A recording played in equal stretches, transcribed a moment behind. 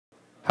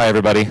Hi,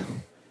 everybody.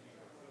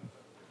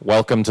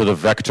 Welcome to the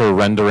vector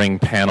rendering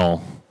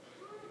panel.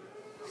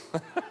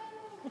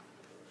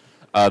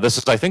 This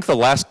is, I think, the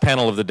last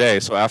panel of the day,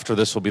 so after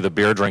this will be the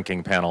beer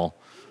drinking panel.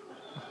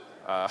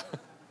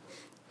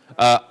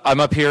 I'm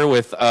up here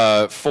with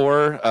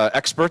four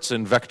experts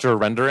in vector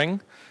rendering.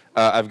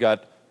 I've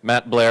got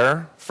Matt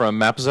Blair from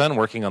MapZen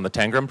working on the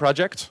Tangram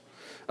project.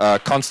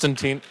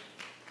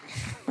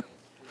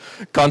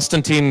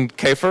 Konstantin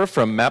Kafer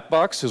from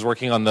Mapbox, who's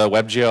working on the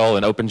WebGL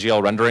and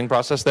OpenGL rendering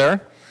process there.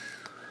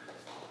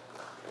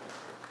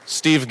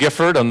 Steve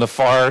Gifford on the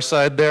far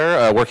side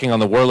there, working on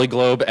the Whirly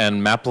Globe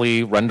and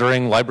Maply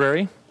rendering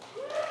library.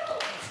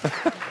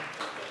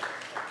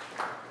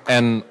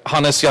 And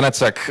Hannes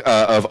Janecek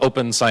of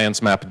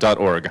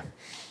OpenScienceMap.org.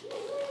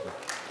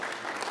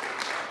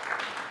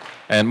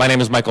 And my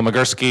name is Michael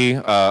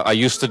Magursky. I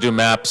used to do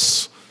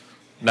maps.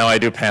 Now I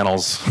do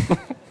panels.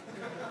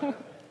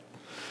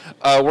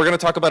 We're going to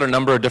talk about a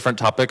number of different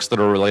topics that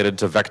are related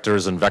to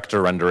vectors and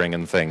vector rendering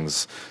and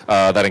things.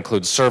 That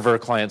includes server,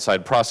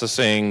 client-side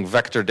processing,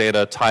 vector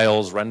data,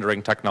 tiles,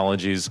 rendering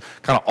technologies,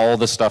 kind of all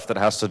the stuff that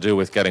has to do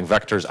with getting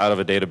vectors out of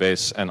a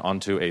database and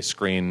onto a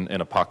screen in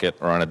a pocket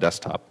or on a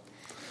desktop.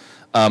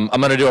 I'm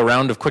going to do a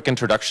round of quick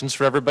introductions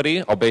for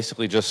everybody. I'll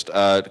basically just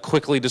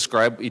quickly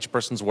describe each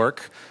person's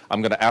work.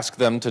 I'm going to ask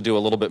them to do a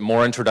little bit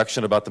more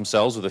introduction about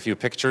themselves with a few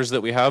pictures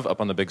that we have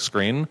up on the big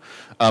screen.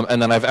 And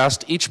then I've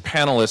asked each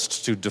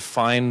panelist to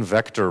define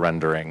vector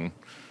rendering,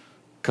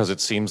 because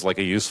it seems like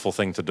a useful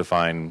thing to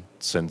define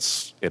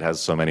since it has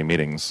so many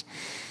meanings.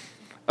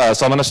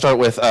 So I'm going to start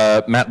with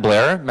Matt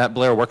Blair. Matt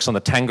Blair works on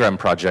the Tangram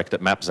project at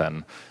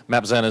MapZen.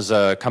 MapZen is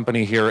a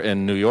company here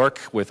in New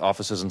York with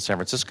offices in San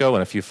Francisco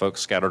and a few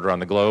folks scattered around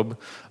the globe.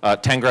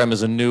 Tangram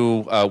is a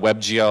new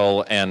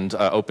WebGL and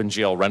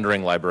OpenGL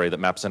rendering library that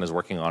MapZen is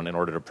working on in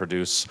order to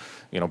produce,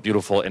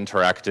 beautiful,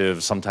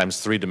 interactive,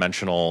 sometimes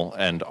three-dimensional,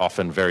 and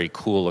often very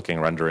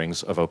cool-looking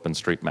renderings of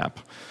OpenStreetMap.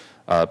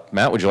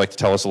 Matt, would you like to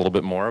tell us a little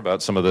bit more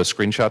about some of the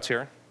screenshots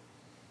here?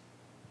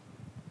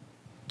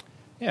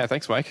 Yeah,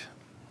 thanks, Mike.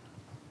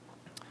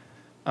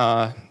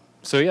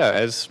 So yeah,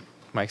 as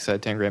Mike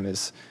said, Tangram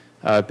is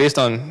based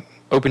on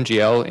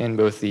OpenGL in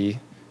both the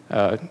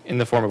in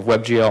the form of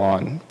WebGL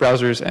on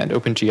browsers and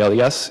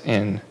OpenGL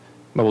in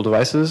mobile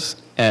devices.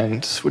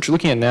 And what you're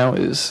looking at now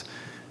is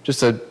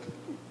just a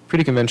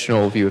pretty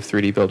conventional view of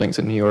 3D buildings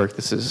in New York.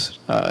 This is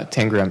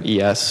Tangram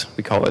ES.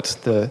 We call it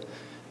the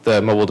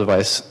mobile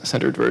device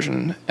centered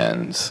version.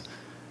 And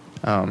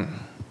are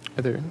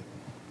there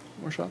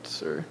more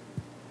shots or?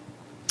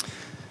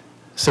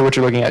 So what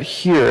you're looking at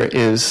here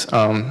is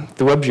the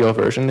WebGL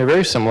version. They're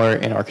very similar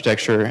in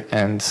architecture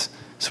and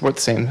support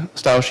the same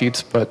style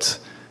sheets, but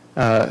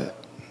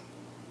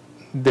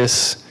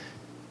this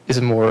is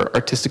a more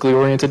artistically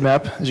oriented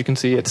map. As you can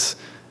see, it's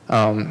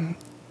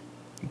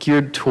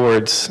geared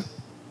towards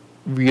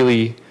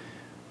really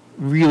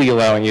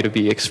allowing you to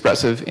be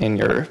expressive in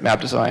your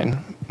map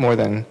design more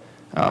than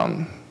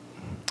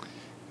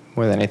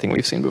anything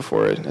we've seen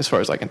before, as far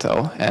as I can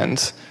tell.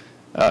 And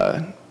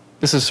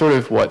this is sort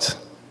of what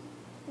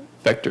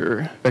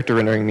vector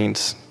rendering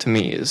means to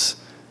me is,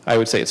 I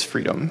would say it's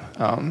freedom.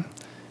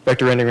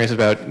 Vector rendering is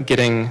about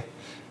getting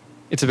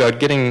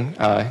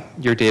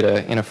your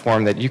data in a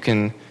form that you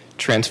can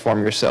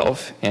transform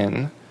yourself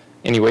in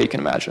any way you can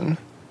imagine.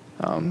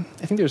 I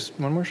think there's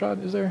one more shot,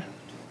 is there?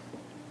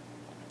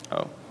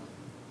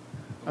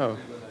 Oh.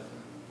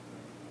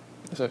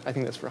 So I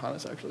think that's for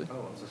Hannes, actually.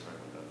 Oh, I'm so sorry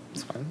about that.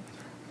 It's fine.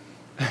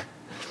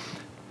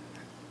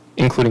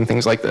 Including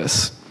things like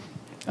this.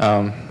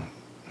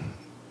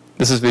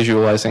 This is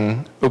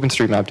visualizing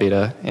OpenStreetMap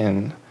data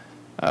in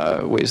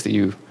ways that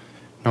you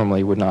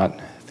normally would not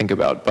think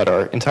about, but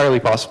are entirely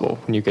possible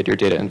when you get your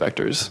data in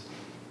vectors.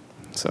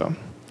 So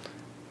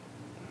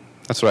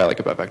that's what I like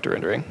about vector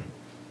rendering.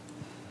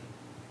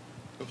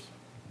 Oops.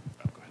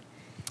 Oh, go ahead.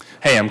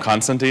 Hey, I'm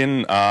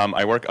Konstantin.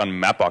 I work on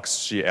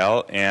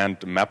Mapbox.gl, and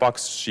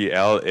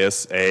Mapbox.gl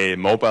is a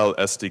mobile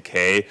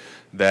SDK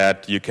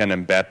that you can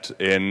embed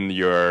in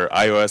your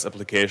iOS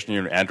application,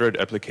 your Android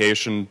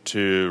application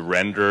to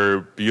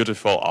render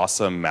beautiful,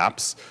 awesome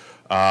maps.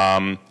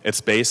 It's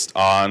based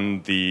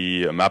on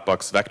the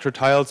Mapbox vector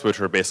tiles,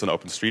 which are based on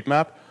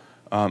OpenStreetMap.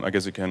 I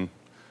guess you can.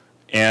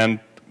 And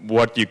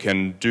what you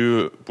can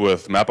do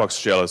with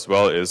Mapbox.gl as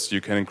well is you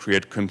can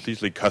create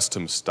completely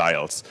custom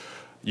styles.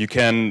 You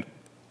can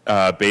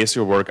base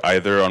your work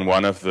either on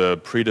one of the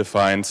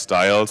predefined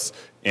styles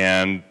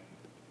and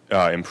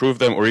improve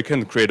them, or you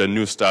can create a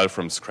new style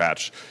from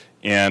scratch.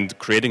 And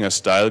creating a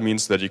style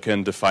means that you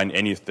can define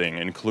anything,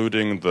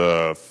 including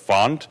the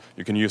font.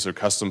 You can use your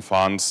custom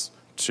fonts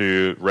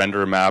to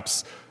render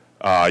maps.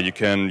 You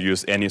can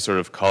use any sort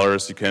of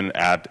colors. You can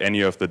add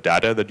any of the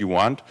data that you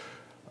want.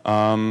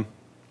 And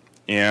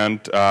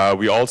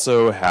we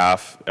also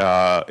have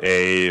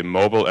a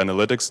mobile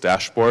analytics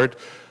dashboard.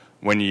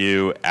 When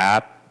you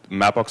add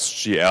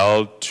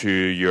Mapbox.gl to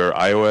your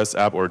iOS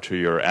app or to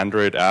your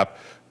Android app,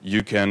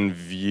 you can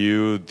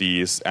view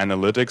these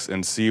analytics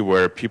and see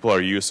where people are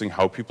using,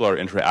 how people are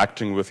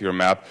interacting with your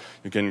map.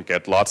 You can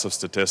get lots of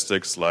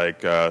statistics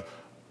like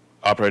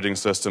operating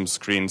system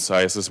screen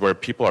sizes where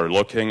people are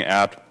looking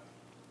at,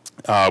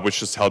 which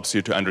just helps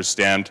you to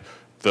understand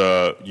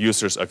the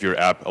users of your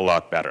app a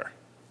lot better.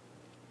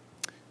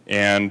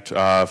 And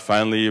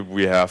finally,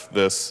 we have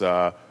this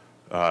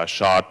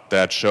shot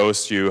that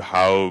shows you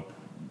how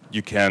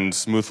you can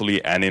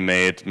smoothly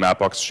animate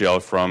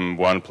Mapbox.gl from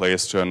one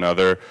place to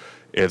another.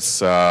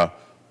 It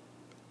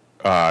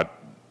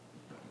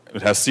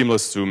has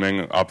seamless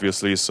zooming,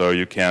 obviously, so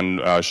you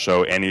can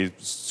show any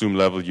zoom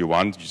level you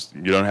want.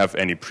 You don't have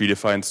any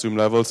predefined zoom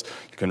levels.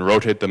 You can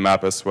rotate the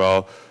map as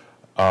well,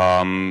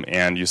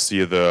 and you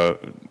see the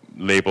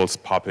labels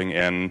popping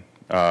in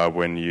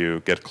when you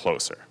get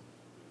closer.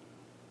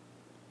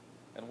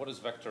 And what does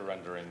vector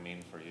rendering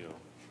mean for you?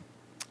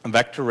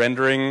 Vector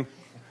rendering,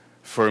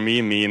 for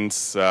me,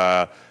 means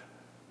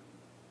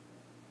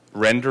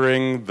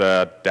rendering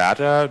the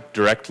data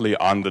directly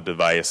on the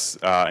device,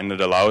 and it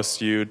allows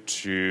you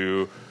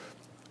to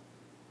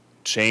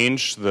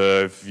change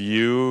the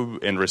view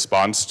in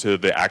response to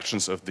the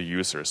actions of the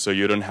user. So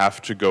you don't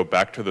have to go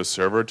back to the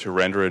server to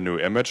render a new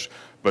image,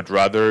 but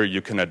rather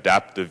you can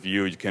adapt the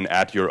view. You can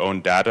add your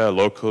own data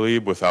locally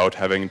without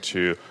having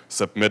to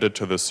submit it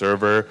to the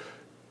server,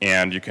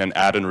 and you can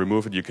add and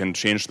remove it. You can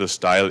change the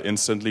style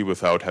instantly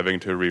without having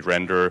to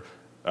re-render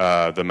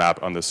the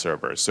map on the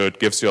server. So it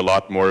gives you a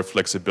lot more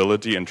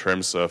flexibility in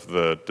terms of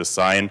the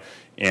design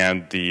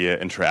and the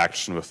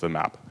interaction with the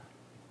map.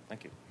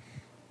 Thank you.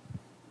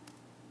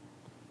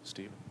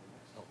 Steve?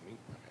 Oh, me?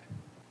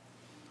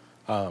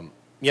 Okay.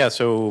 Yeah,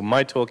 so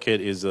my toolkit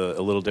is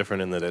a little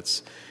different in that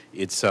it's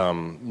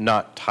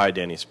not tied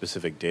to any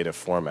specific data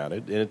format,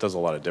 and it does a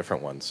lot of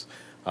different ones.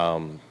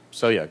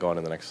 So yeah, go on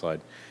to the next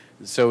slide.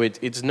 So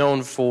it's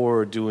known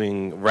for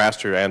doing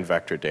raster and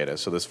vector data.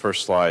 So this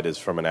first slide is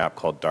from an app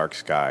called Dark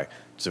Sky.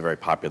 It's a very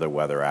popular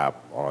weather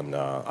app on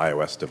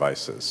iOS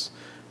devices.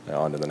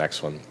 Now on to the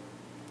next one.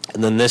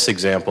 And then this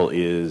example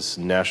is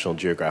National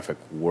Geographic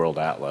World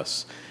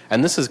Atlas.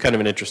 And this is kind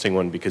of an interesting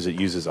one because it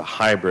uses a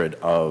hybrid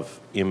of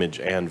image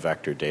and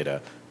vector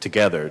data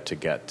together to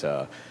get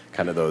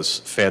kind of those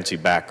fancy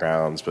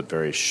backgrounds but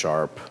very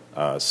sharp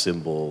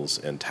symbols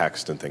and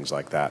text and things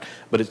like that.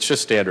 But it's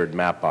just standard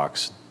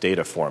Mapbox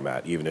data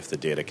format, even if the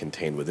data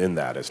contained within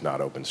that is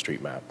not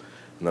OpenStreetMap.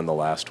 And then the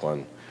last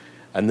one.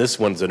 And this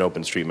one's an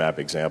OpenStreetMap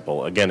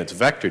example. Again, it's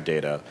vector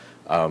data,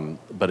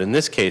 but in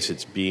this case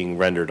it's being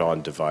rendered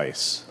on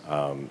device,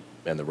 and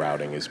the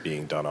routing is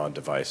being done on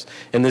device.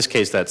 In this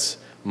case, that's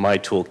my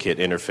toolkit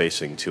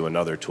interfacing to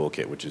another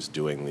toolkit, which is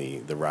doing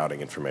the routing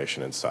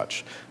information and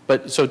such.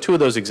 But so two of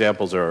those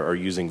examples are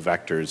using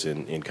vectors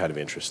in kind of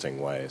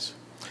interesting ways.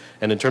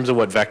 And in terms of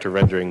what vector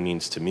rendering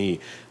means to me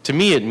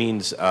it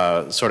means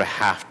sort of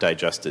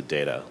half-digested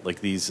data.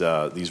 Like these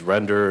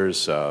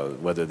renders,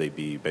 whether they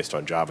be based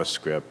on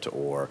JavaScript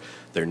or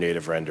they're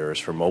native renders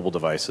for mobile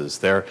devices,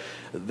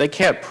 they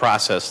can't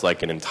process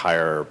like an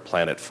entire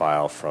planet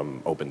file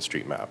from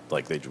OpenStreetMap.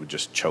 Like they would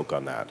just choke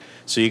on that.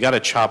 So you got to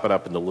chop it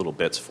up into little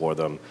bits for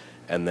them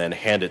and then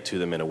hand it to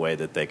them in a way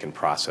that they can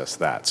process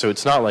that. So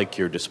it's not like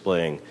you're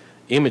displaying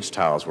image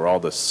tiles where all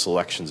the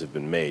selections have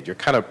been made. You're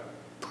kind of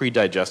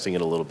pre-digesting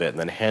it a little bit and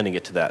then handing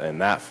it to that in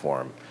that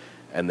form,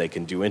 and they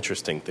can do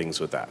interesting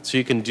things with that. So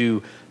you can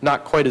do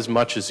not quite as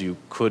much as you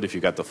could if you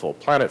got the full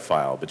planet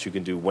file, but you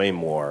can do way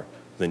more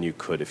than you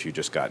could if you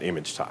just got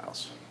image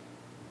tiles.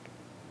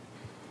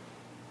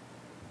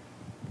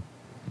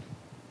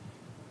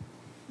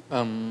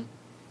 Our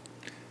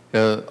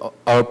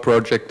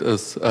project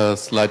is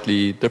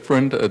slightly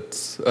different.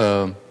 It's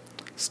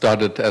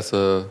started as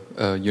a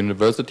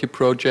university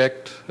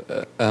project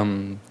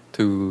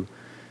to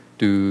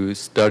do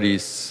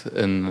studies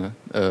in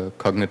a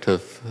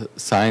cognitive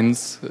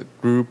science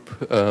group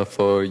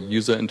for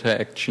user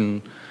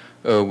interaction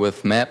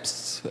with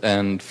maps,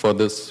 and for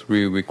this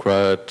we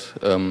required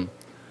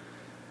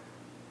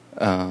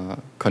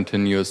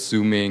continuous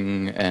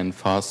zooming and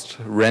fast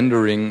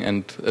rendering,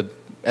 and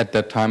at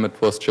that time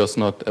it was just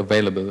not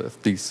available.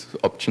 If these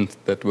options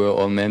that were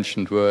all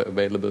mentioned were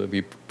available,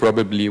 we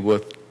probably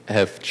would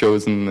have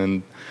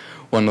chosen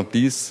one of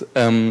these.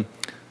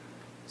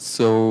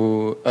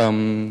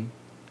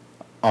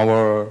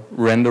 Our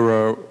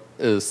renderer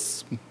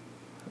is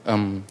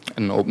an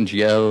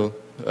OpenGL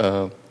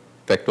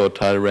vector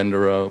tile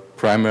renderer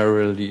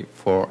primarily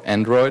for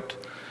Android.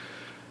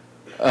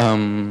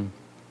 And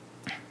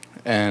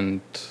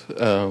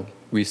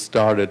we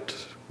started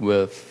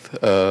with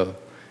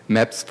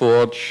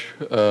MapsForge,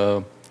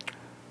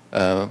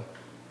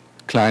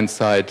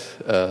 client-side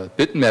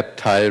bitmap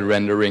tile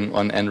rendering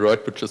on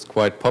Android, which is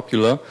quite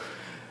popular.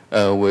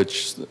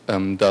 Which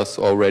does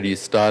already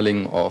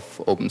styling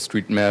of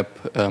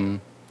OpenStreetMap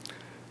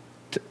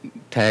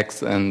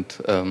tags and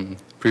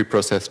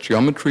pre-processed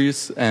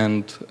geometries,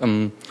 and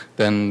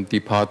then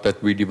the part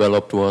that we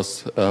developed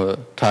was a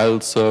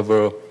tile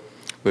server,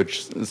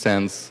 which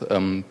sends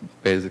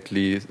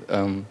basically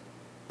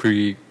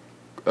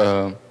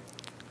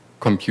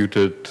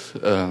pre-computed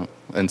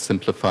and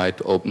simplified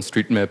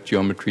OpenStreetMap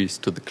geometries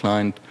to the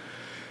client.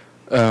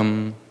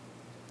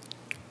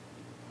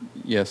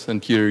 Yes,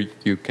 and here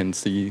you can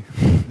see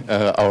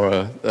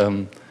our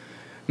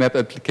map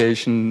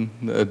application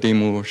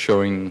demo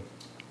showing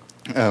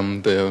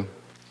the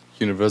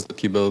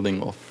university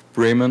building of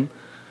Bremen,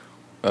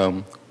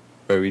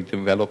 where we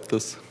developed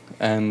this.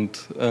 And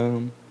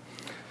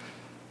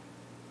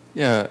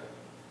yeah,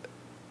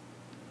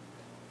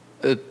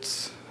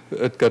 it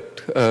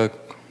got,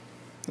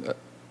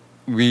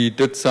 we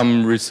did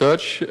some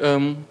research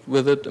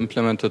with it,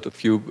 implemented a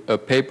few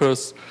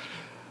papers,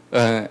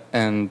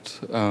 and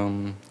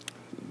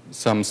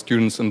some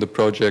students in the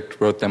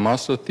project wrote their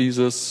master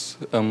thesis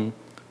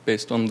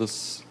based on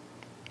this,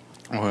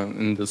 or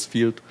in this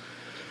field.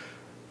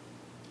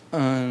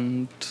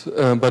 And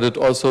but it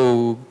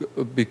also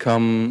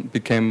became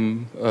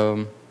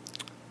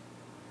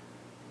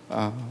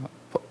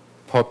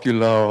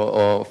popular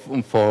or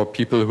for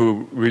people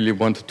who really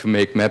wanted to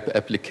make map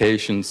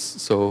applications.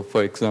 So,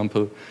 for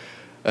example,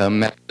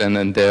 Map then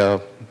in their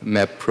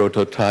map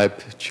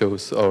prototype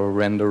chose our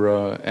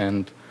renderer,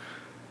 and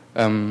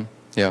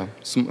yeah,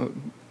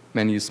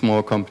 many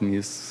small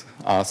companies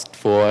asked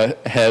for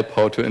help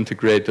how to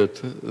integrate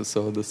it.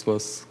 So this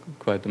was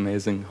quite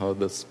amazing how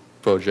this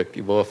project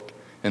evolved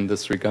in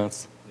this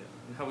regards. Yeah.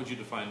 And how would you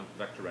define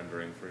vector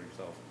rendering for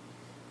yourself?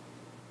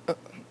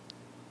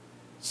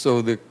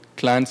 So the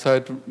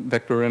client-side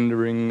vector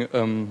rendering,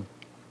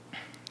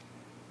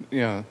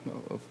 yeah,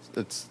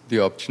 it's the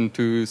option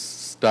to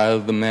style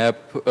the map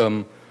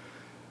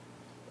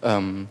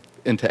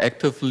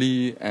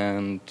interactively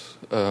and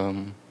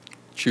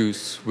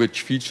choose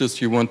which features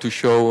you want to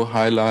show,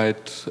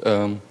 highlight,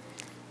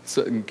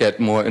 so get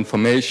more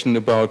information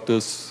about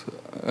this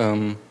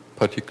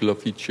particular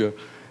feature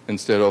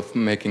instead of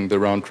making the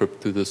round trip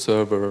to the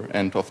server.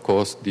 And of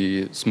course,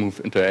 the smooth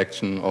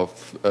interaction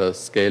of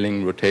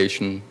scaling,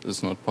 rotation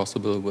is not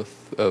possible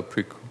with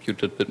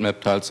pre-computed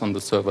bitmap tiles on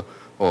the server,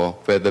 or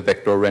where the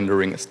vector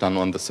rendering is done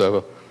on the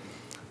server.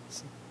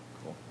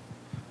 Cool.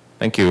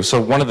 Thank you. So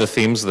one of the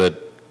themes that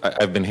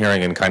I've been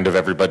hearing in kind of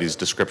everybody's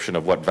description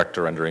of what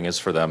vector rendering is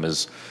for them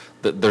is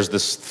that there's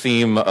this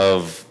theme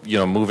of, you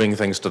know, moving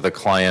things to the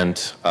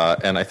client,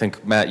 and I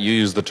think, Matt, you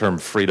used the term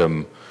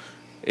freedom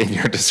in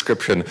your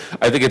description.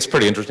 I think it's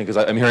pretty interesting because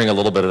I'm hearing a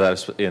little bit of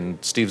that in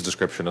Steve's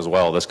description as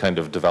well, this kind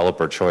of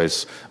developer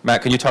choice.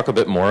 Matt, can you talk a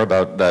bit more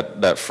about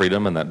that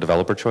freedom and that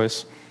developer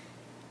choice?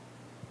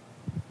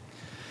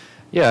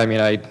 Yeah, I mean,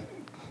 I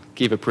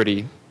gave a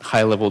pretty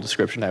high-level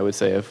description, I would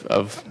say,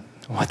 of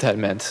what that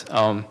meant.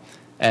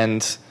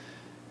 And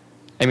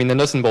I mean, the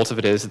nuts and bolts of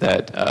it is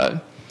that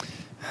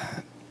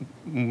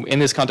in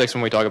this context,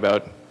 when we talk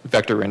about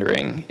vector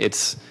rendering,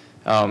 it's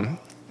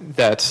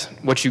that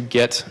what you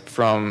get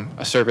from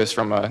a service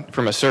from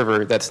a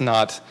server that's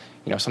not,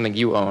 you know, something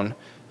you own.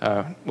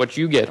 What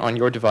you get on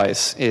your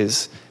device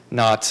is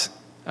not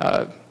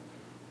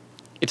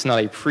it's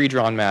not a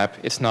pre-drawn map.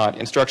 It's not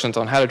instructions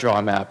on how to draw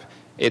a map.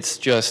 It's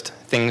just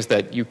things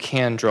that you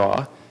can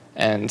draw,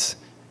 and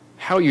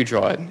how you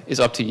draw it is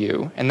up to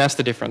you. And that's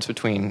the difference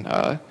between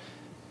a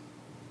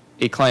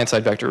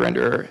client-side vector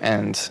renderer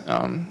and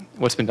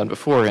what's been done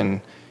before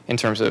in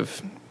terms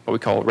of what we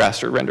call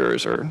raster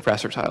renderers or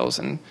raster tiles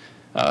and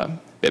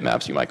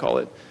bitmaps, you might call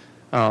it.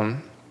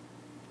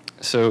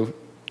 So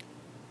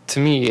to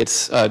me,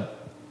 it's a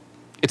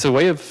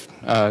way of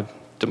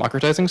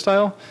democratizing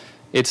style.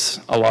 It's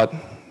a lot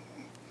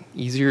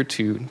easier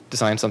to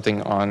design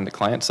something on the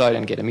client side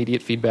and get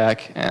immediate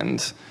feedback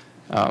and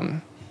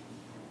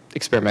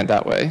experiment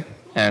that way.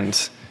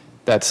 And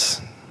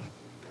that's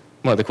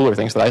one of the cooler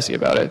things that I see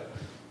about it.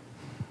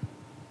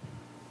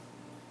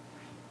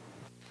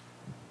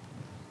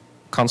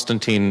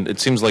 Konstantin, it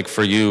seems like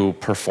for you,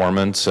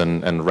 performance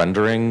and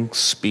rendering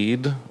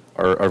speed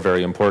are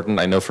very important.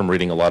 I know from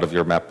reading a lot of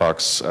your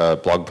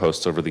Mapbox blog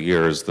posts over the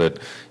years that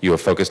you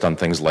have focused on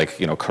things like,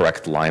 you know,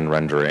 correct line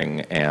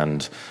rendering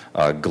and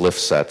glyph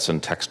sets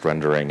and text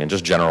rendering and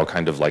just general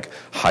kind of like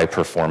high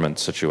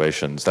performance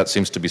situations. That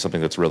seems to be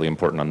something that's really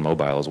important on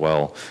mobile as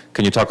well.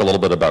 Can you talk a little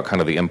bit about kind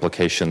of the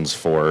implications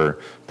for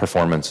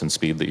performance and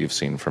speed that you've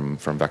seen from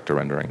vector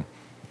rendering?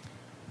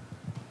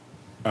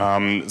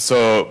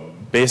 So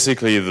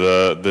basically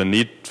the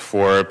need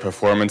for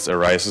performance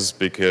arises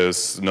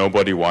because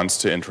nobody wants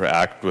to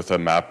interact with a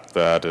map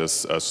that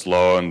is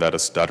slow and that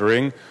is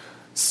stuttering.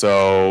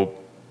 So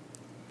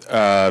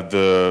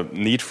the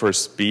need for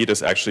speed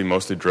is actually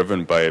mostly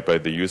driven by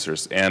the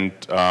users. And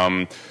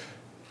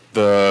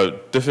the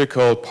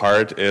difficult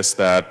part is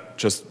that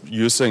just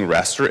using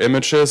raster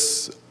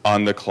images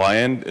on the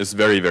client is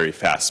very, very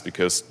fast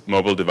because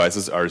mobile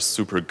devices are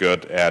super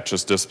good at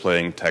just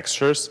displaying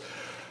textures.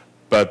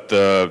 But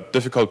the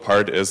difficult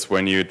part is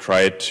when you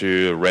try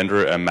to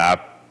render a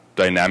map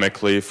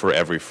dynamically for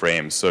every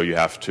frame. So you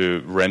have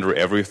to render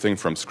everything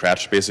from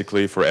scratch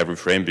basically for every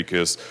frame,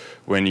 because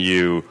when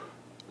you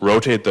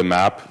rotate the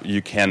map,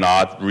 you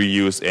cannot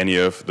reuse any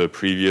of the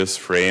previous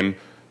frame's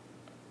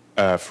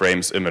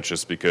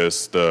images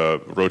because the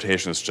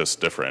rotation is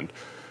just different.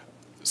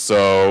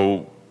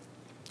 So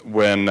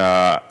when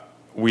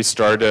we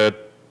started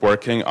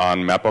working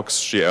on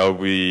Mapbox.gl,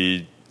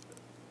 we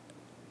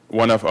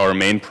one of our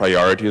main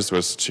priorities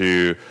was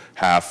to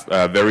have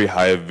very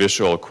high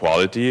visual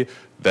quality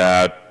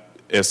that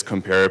is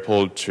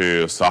comparable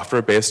to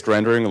software-based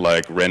rendering,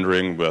 like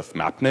rendering with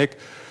Mapnik.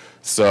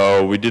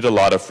 So we did a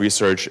lot of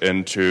research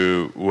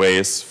into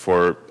ways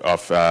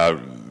of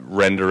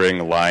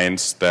rendering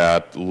lines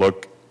that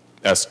look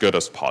as good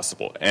as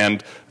possible.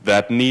 And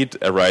that need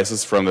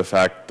arises from the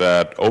fact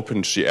that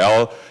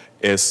OpenGL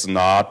is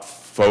not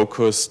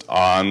focused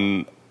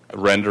on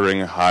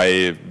rendering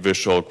high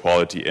visual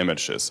quality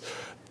images.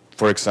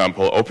 For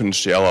example,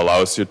 OpenGL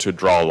allows you to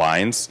draw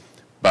lines,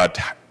 but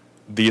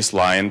these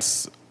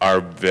lines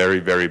are very,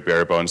 very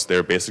bare bones.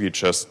 They're basically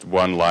just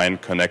one line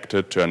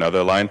connected to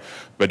another line,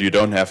 but you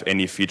don't have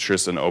any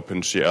features in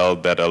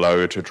OpenGL that allow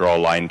you to draw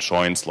line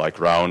joints, like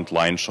round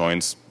line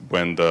joints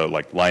when the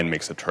line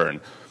makes a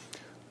turn.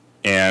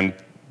 And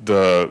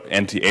the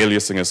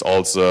anti-aliasing is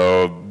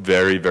also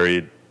very,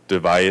 very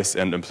device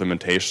and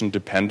implementation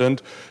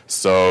dependent,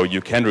 so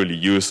you can't really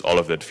use all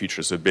of that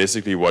feature. So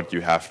basically what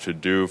you have to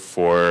do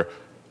for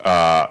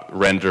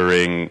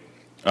rendering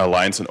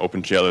lines in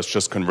OpenGL is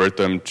just convert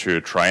them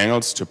to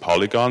triangles, to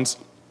polygons,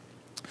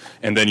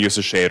 and then use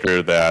a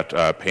shader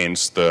that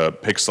paints the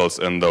pixels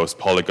in those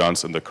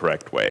polygons in the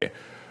correct way.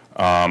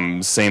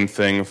 Same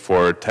thing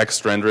for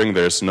text rendering.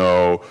 There's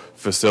no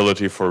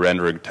facility for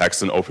rendering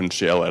text in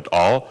OpenGL at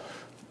all.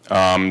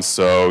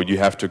 So you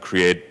have to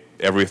create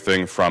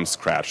everything from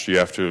scratch. You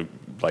have to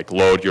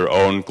load your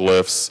own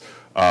glyphs,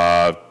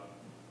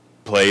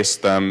 place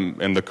them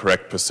in the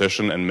correct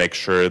position, and make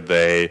sure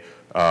they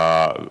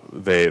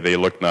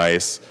look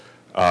nice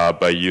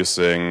by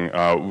using,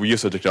 we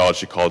use a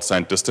technology called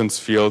signed distance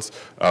fields,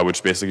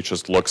 which basically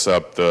just looks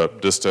up the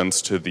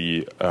distance to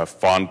the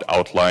font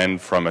outline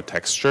from a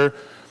texture.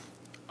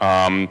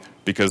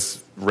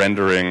 Because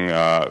rendering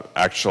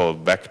actual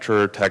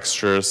vector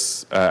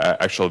textures,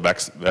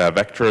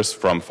 vectors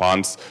from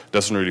fonts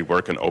doesn't really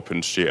work in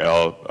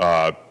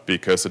OpenGL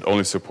because it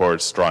only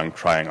supports drawing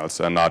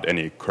triangles and not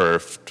any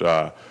curved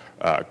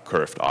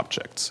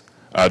objects.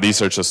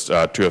 These are just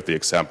two of the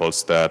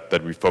examples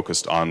that we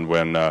focused on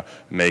when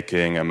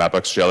making a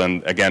Mapbox.gl.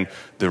 And again,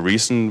 the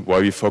reason why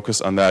we focus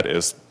on that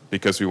is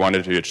because we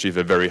wanted to achieve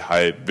a very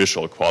high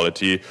visual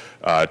quality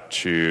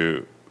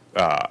to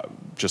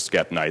just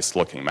get nice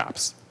looking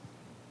maps.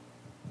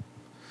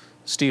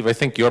 Steve, I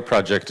think your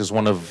project is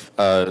one of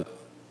the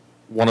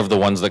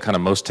ones that kind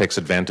of most takes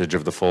advantage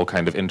of the full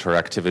kind of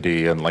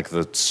interactivity and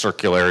the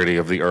circularity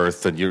of the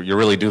Earth, and you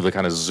really do the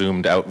kind of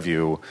zoomed out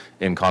view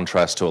in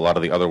contrast to a lot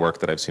of the other work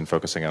that I've seen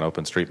focusing on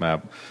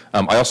OpenStreetMap.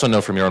 I also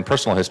know from your own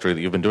personal history that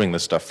you've been doing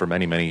this stuff for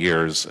many, many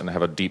years and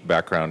have a deep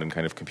background in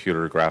kind of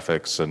computer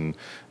graphics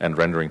and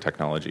rendering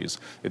technologies.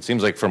 It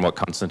seems like from what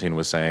Konstantin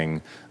was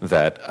saying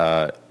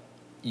that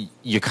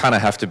you kind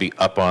of have to be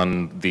up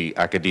on the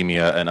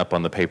academia and up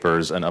on the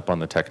papers and up on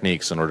the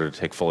techniques in order to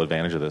take full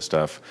advantage of this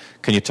stuff.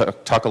 Can you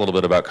talk a little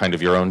bit about kind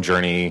of your own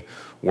journey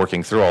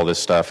working through all this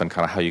stuff and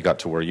kind of how you got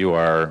to where you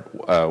are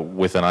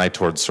with an eye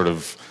towards sort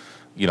of,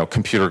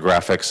 computer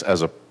graphics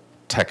as a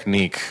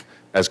technique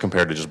as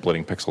compared to just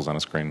blitting pixels on a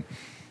screen?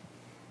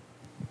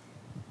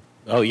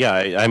 Oh yeah,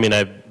 I mean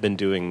I've been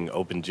doing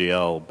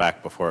OpenGL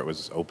back before it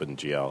was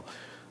OpenGL.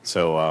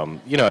 So,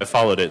 I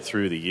followed it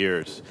through the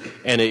years,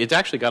 and it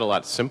actually got a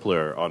lot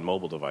simpler on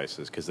mobile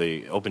devices because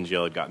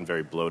OpenGL had gotten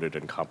very bloated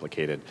and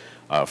complicated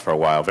for a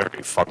while,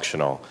 very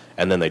functional,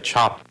 and then they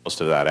chopped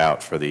most of that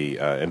out for the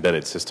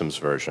embedded systems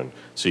version,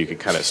 so you could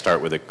kind of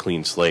start with a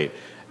clean slate.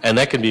 And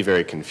that can be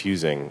very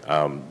confusing,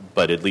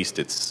 but at least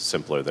it's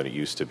simpler than it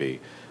used to be.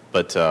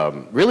 But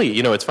really,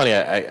 it's funny,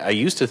 I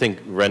used to think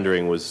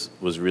rendering was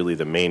really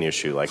the main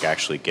issue, like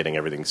actually getting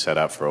everything set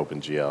up for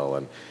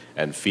OpenGL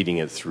and feeding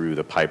it through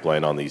the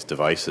pipeline on these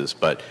devices.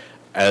 But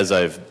as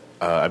I've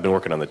been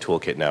working on the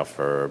toolkit now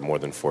for more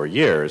than 4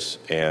 years,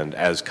 and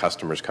as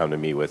customers come to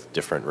me with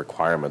different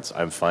requirements,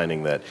 I'm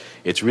finding that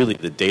it's really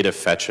the data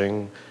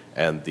fetching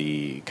and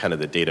the kind of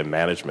the data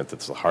management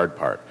that's the hard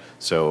part.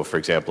 So, for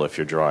example, if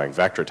you're drawing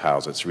vector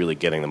tiles, it's really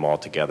getting them all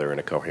together in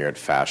a coherent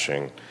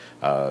fashion,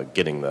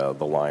 getting the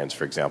lines,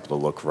 for example,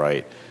 to look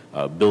right,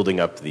 building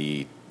up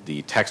the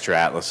texture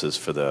atlases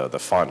for the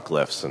font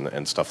glyphs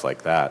and stuff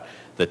like that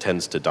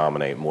tends to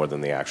dominate more than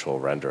the actual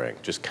rendering,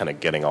 just kind of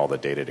getting all the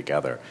data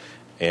together.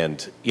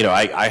 And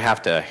I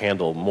have to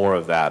handle more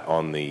of that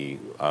on the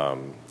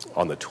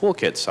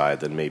toolkit side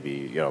than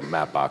maybe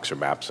Mapbox or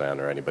Mapzen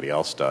or anybody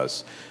else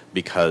does,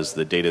 because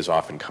the data is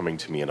often coming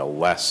to me in a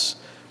less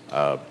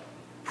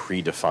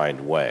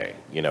predefined way.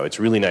 It's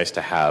really nice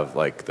to have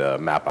the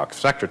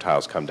Mapbox vector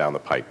tiles come down the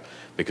pipe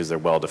because they're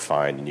well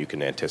defined and you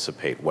can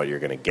anticipate what you're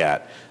going to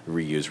get,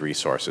 reuse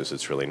resources.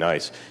 It's really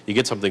nice. You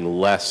get something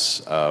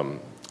less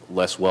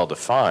well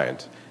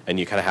defined, and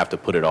you kind of have to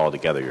put it all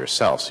together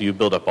yourself. So you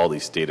build up all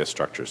these data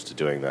structures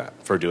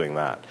for doing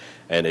that.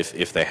 And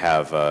if they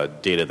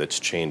have data that's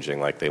changing,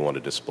 like they want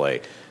to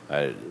display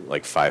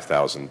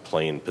 5,000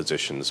 plane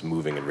positions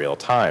moving in real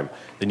time,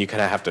 then you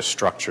kind of have to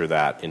structure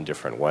that in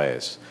different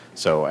ways.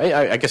 So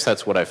I guess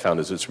that's what I found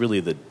is it's really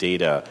the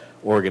data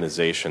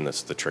organization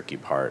that's the tricky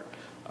part.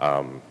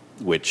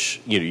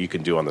 which you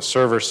can do on the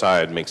server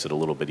side, makes it a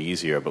little bit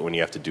easier. But when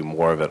you have to do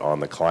more of it on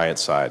the client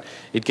side,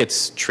 it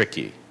gets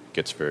tricky. It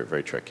gets very,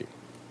 very tricky.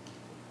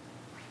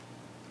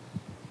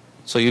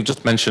 So you've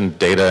just mentioned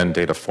data and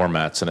data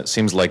formats, and it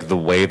seems like the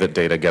way that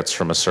data gets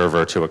from a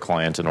server to a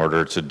client in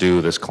order to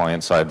do this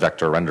client-side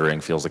vector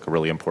rendering feels like a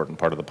really important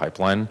part of the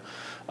pipeline.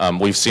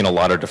 We've seen a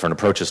lot of different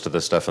approaches to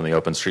this stuff in the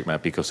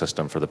OpenStreetMap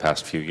ecosystem for the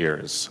past few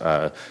years.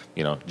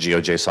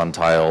 GeoJSON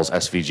tiles,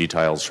 SVG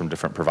tiles from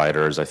different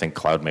providers. I think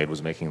CloudMade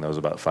was making those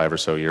about 5 or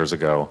so years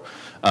ago.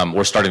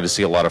 We're starting to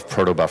see a lot of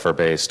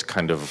protobuffer-based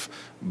kind of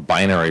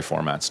binary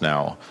formats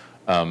now.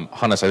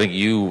 Hannes, I think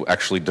you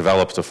actually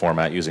developed a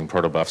format using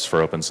protobufs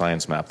for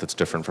OpenScienceMap that's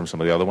different from some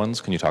of the other ones.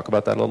 Can you talk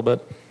about that a little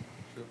bit?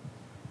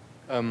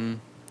 Yeah,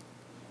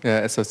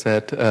 as I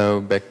said,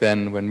 back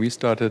then when we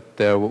started,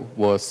 there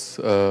was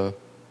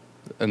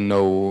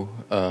no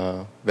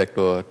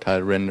vector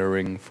tile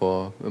rendering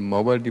for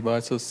mobile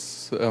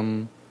devices,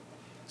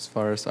 as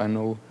far as I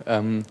know.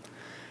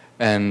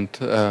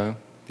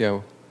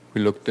 Yeah,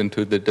 we looked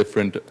into the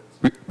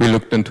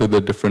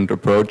different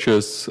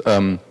approaches.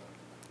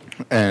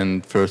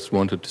 And first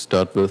wanted to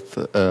start with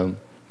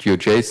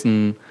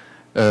GeoJSON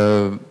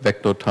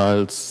vector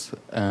tiles,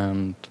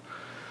 and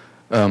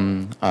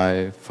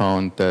I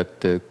found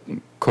that the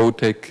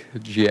Kotek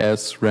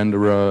GS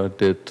renderer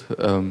did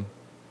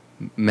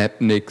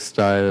Mapnik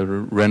style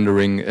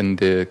rendering in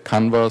the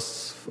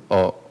canvas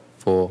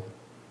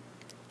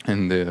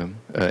in the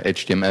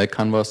HTML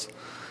canvas,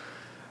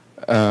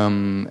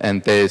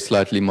 and they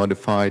slightly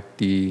modified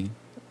the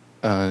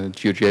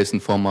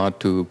GeoJSON format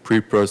to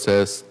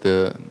pre-process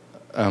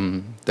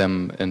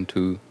them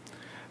into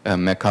a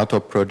Mercator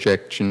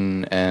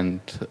projection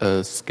and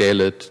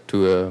scale it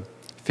to a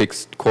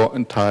fixed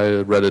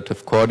tile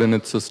relative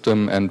coordinate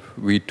system. And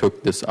we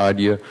took this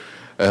idea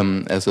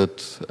as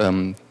it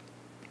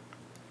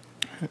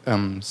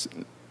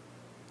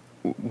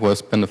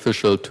was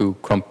beneficial to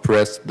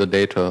compress the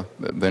data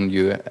when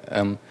you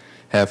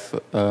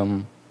have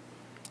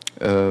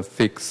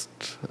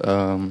fixed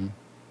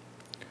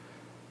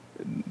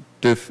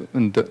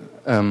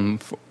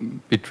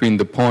between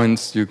the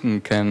points. You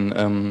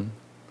can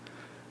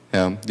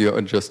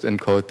you just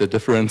encode the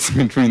difference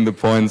between the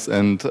points,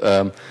 and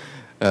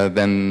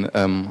then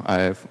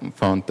I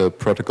found the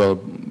protocol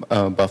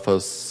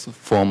buffers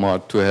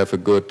format to have a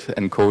good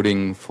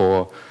encoding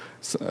for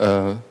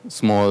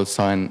small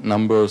signed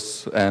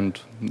numbers, and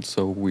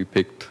so we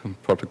picked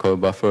protocol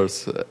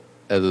buffers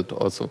as it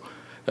also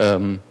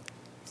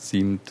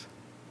seemed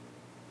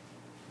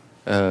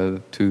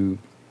to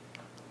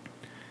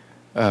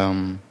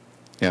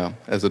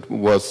as it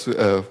was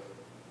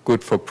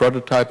good for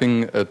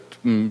prototyping. It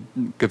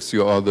gives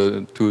you all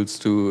the tools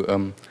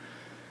to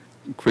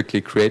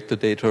quickly create the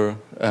data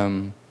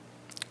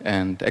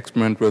and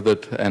experiment with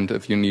it. And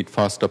if you need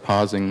faster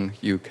parsing,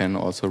 you can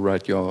also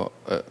write your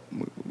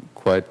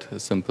quite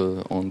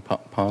simple own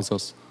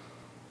parsers.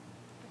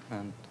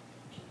 And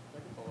I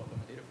can follow up on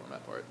the data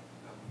format part.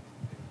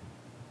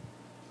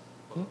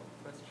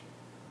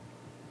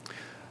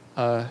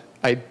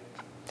 I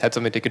had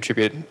something to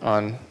contribute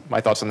on my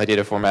thoughts on the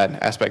data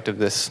format aspect of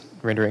this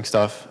rendering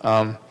stuff.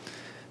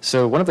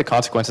 So one of the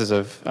consequences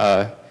of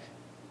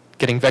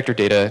getting vector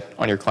data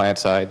on your client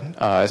side,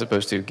 as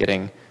opposed to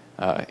getting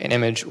an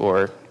image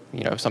or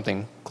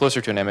something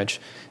closer to an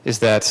image, is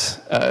that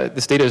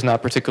this data is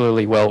not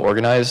particularly well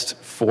organized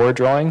for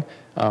drawing.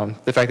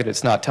 The fact that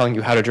it's not telling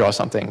you how to draw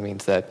something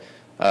means that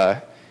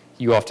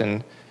you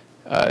often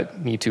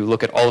need to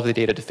look at all of the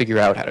data to figure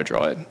out how to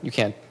draw it. You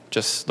can't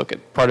just look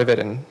at part of it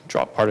and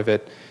draw part of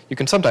it. You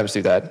can sometimes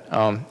do that.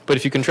 But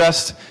if you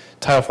contrast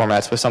tile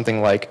formats with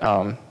something like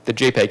the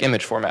JPEG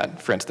image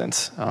format, for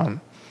instance,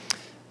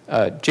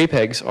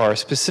 JPEGs are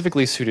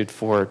specifically suited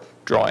for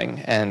drawing.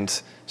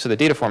 And so the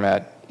data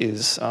format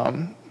is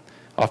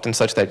often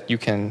such that you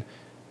can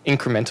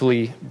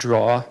incrementally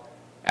draw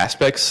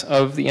aspects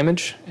of the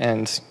image.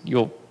 And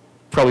you'll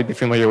probably be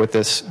familiar with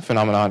this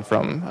phenomenon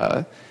from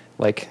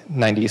like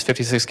 90s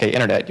 56K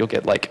internet. You'll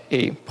get like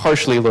a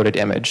partially loaded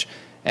image.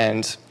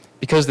 And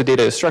because the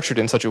data is structured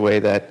in such a way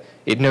that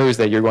it knows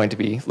that you're going to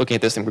be looking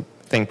at this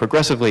thing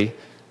progressively,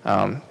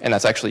 and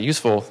that's actually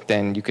useful,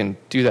 then you can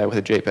do that with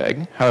a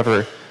JPEG.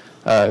 However,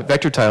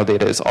 vector tile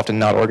data is often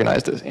not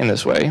organized in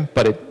this way,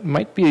 but it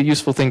might be a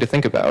useful thing to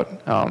think about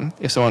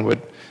if someone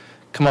would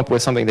come up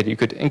with something that you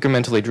could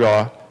incrementally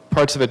draw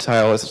parts of a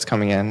tile as it's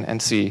coming in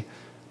and see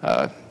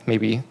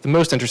maybe the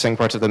most interesting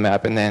parts of the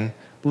map, and then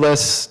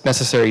less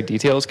necessary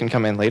details can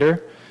come in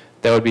later.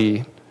 That would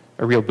be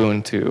a real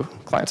boon to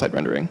client-side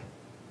rendering.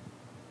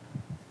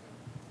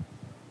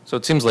 So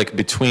it seems like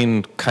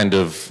between kind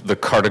of the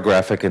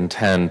cartographic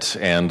intent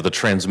and the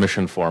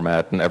transmission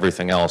format and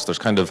everything else, there's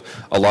kind of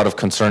a lot of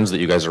concerns that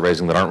you guys are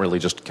raising that aren't really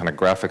just kind of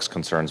graphics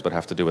concerns, but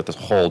have to do with this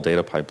whole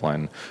data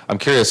pipeline. I'm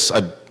curious,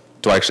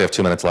 do I actually have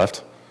 2 minutes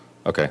left?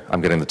 Okay,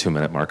 I'm getting the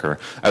 2-minute marker.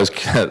 I was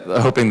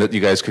hoping that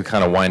you guys could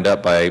kind of wind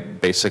up by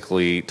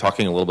basically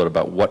talking a little bit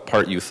about what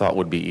part you thought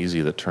would be easy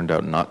that turned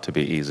out not to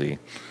be easy.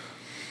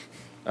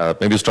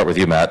 Maybe we'll start with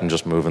you, Matt, and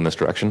just move in this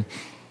direction.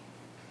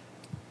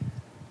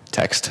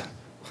 text.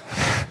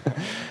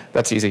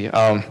 That's easy.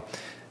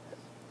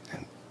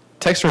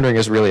 Text rendering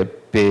is really a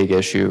big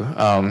issue.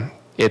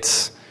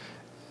 It's,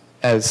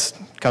 as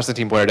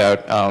Konstantin pointed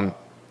out,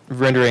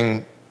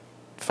 rendering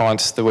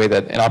fonts the way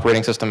that an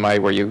operating system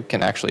might, where you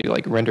can actually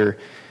like render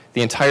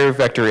the entire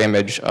vector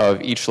image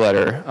of each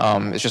letter,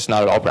 is just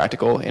not at all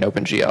practical in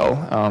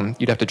OpenGL.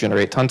 You'd have to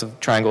generate tons of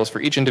triangles for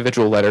each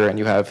individual letter, and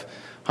you have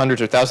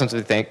hundreds or thousands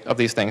of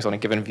these things on a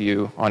given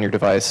view on your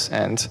device,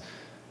 and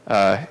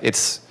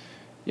it's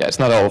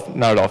not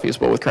at all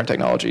feasible with current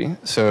technology.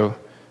 So,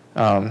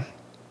 and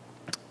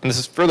this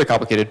is further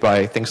complicated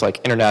by things like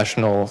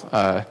international,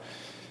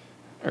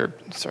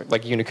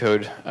 like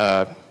Unicode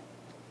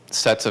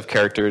sets of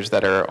characters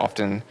that are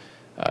often,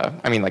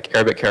 like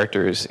Arabic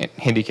characters,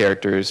 Hindi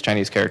characters,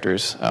 Chinese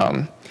characters.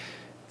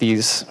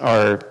 These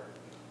are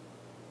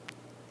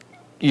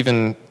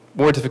even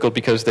more difficult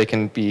because they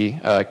can be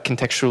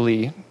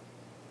contextually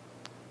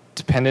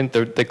dependent.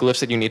 The glyphs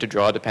that you need to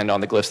draw depend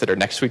on the glyphs that are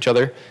next to each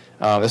other.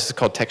 This is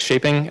called text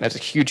shaping, and it's a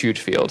huge, huge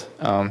field.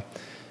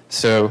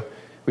 So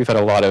we've had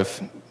a lot of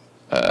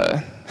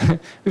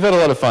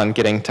fun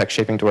getting text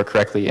shaping to work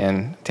correctly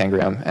in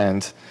Tangram,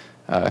 and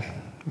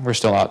we're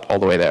still not all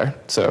the way there.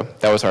 So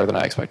that was harder than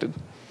I expected.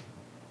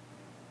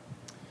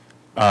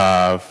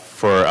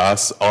 For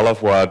us, all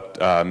of what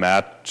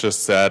Matt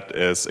just said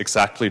is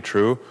exactly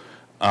true.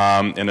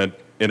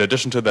 In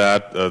addition to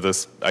that,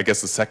 I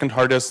guess the second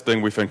hardest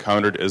thing we've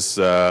encountered is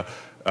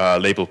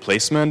label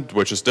placement,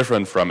 which is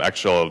different from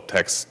actual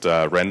text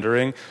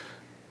rendering.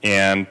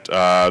 And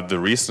the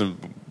reason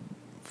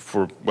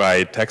for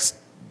why text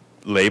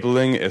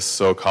labeling is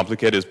so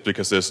complicated is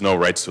because there's no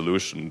right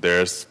solution.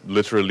 There's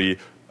literally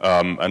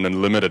an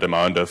unlimited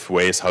amount of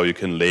ways how you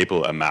can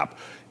label a map.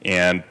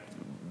 And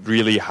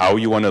really how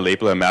you want to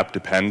label a map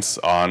depends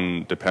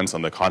on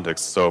the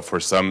context. So for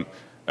some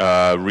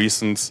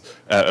reasons,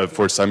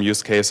 for some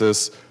use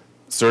cases,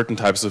 certain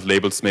types of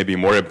labels may be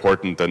more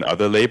important than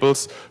other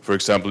labels. For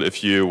example,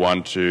 if you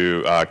want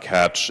to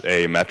catch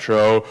a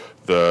metro,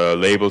 the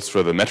labels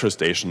for the metro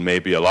station may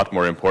be a lot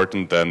more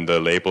important than the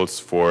labels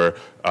for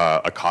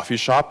a coffee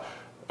shop.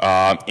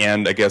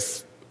 And I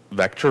guess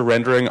vector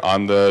rendering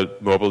on the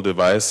mobile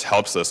device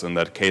helps us in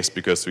that case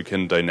because we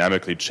can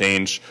dynamically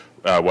change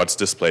what's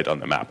displayed on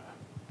the map.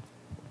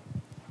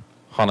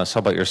 Hannes, how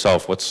about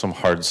yourself? What's some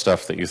hard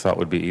stuff that you thought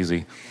would be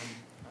easy?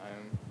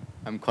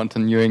 I'm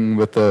continuing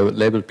with the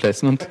label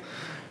placement.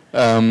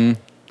 Yeah,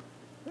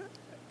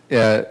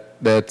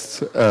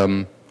 that's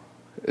in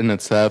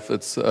itself,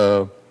 it's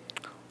a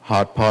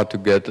hard part to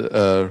get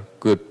a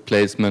good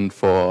placement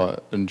for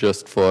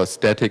just for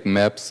static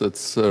maps.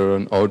 It's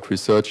an old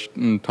research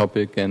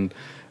topic, and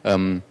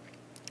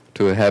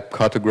to help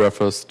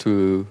cartographers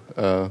to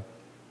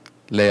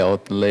lay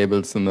out the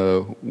labels in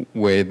a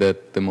way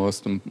that the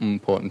most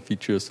important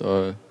features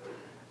are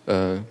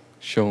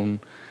shown.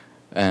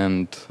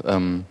 And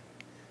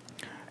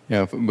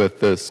yeah, with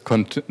this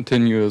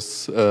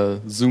continuous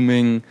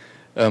zooming,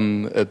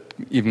 it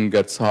even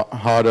gets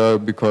harder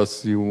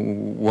because you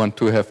want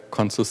to have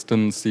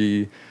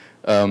consistency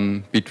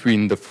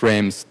between the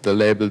frames, the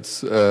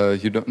labels.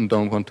 You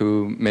don't want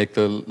to make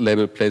the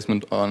label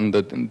placement on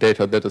the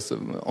data that is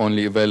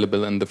only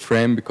available in the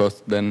frame,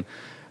 because then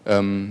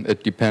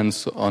it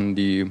depends on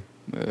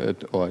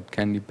or it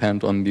can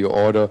depend on the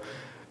order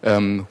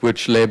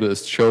which label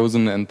is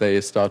chosen, and they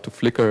start to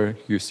flicker.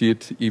 You see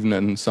it even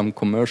in some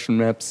commercial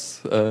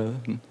maps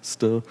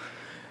still.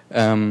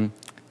 And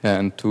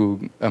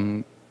to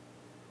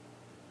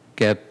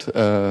get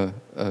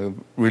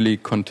really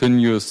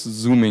continuous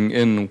zooming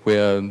in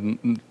where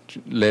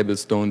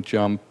labels don't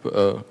jump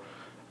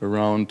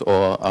around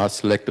or are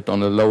selected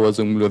on a lower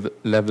zoom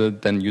level,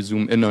 then you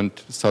zoom in and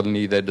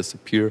suddenly they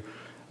disappear.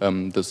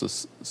 This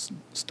is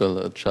still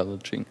a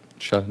challenging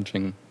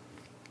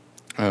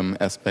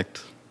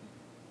aspect.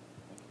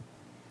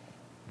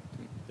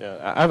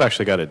 Yeah, I've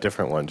actually got a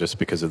different one just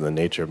because of the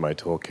nature of my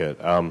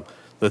toolkit.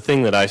 The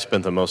thing that I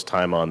spent the most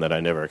time on that I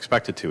never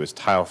expected to is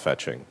tile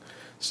fetching.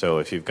 So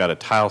if you've got a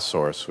tile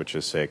source, which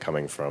is, say,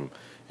 coming from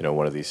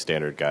one of these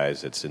standard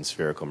guys, it's in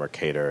spherical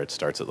Mercator, it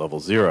starts at level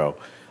 0.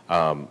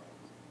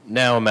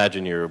 Now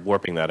imagine you're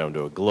warping that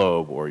onto a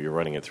globe, or you're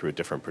running it through a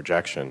different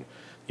projection.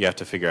 You have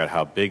to figure out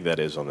how big that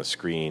is on the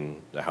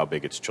screen, how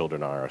big its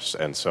children are,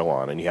 and so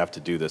on. And you have to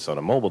do this on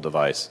a mobile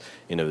device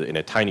in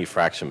a tiny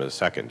fraction of a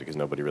second, because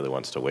nobody really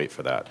wants to wait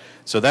for that.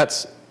 So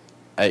that's,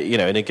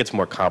 and it gets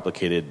more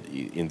complicated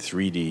in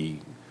 3D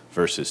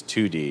versus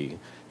 2D,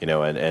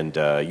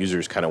 and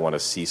users kind of want to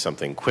see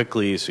something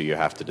quickly, so you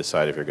have to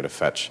decide if you're going to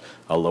fetch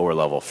a lower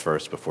level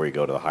first before you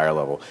go to the higher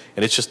level.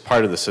 And it's just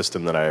part of the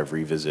system that I have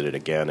revisited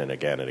again and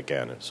again and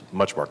again. It's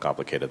much more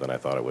complicated than I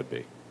thought it would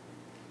be.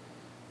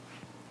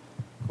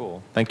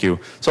 Cool, thank you.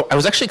 So I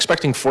was actually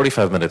expecting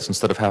 45 minutes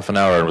instead of half an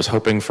hour, and was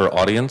hoping for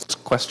audience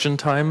question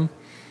time.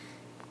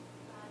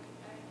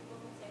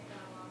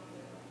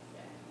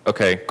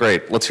 Okay,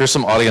 great. Let's hear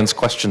some audience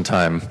question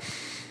time.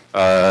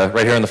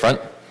 Right here in the front.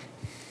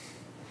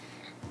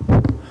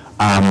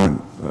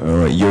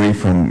 Yuri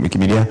from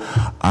Wikimedia.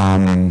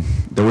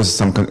 there was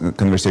some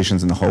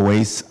conversations in the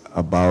hallways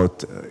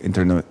about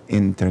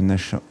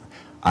international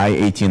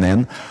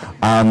I-18N.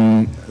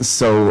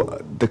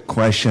 So the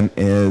question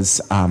is,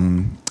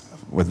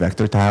 with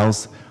vector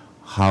tiles,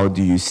 how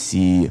do you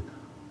see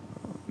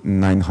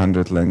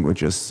 900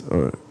 languages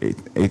or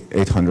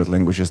 800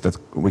 languages that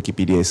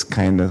Wikipedia is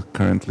kind of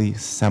currently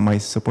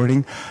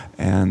semi-supporting,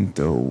 and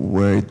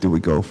where do we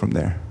go from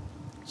there?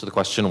 So the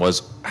question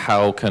was,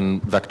 how can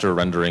vector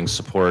rendering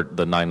support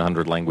the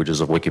 900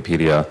 languages of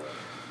Wikipedia?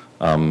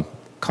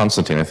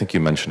 Konstantin, I think you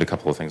mentioned a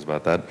couple of things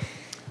about that.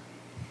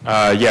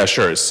 Yeah,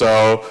 sure.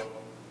 So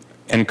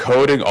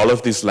encoding all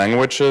of these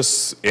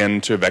languages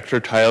into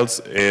vector tiles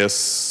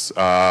is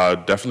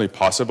definitely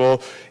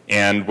possible.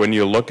 And when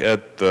you look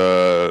at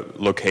the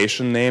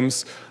location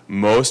names,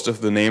 most of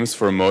the names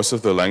for most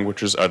of the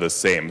languages are the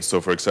same. So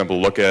for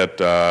example, look at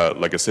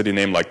like a city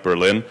name like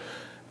Berlin.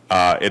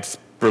 It's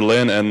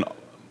Berlin in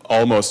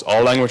almost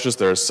all languages.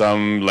 There are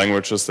some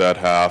languages that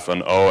have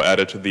an O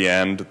added to the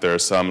end. There are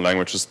some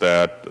languages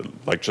that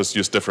like just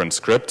use different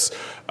scripts.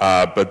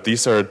 But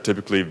these are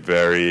typically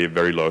very,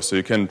 very low. So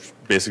you can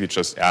basically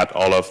just add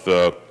all of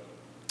the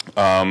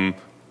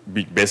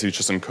basically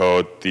just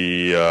encode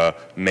the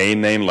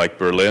main name like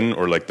Berlin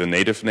or like the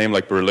native name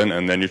like Berlin,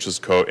 and then you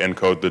just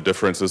encode the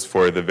differences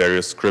for the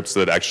various scripts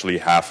that actually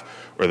have,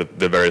 or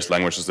the various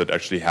languages that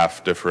actually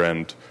have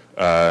different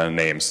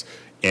names.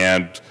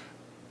 And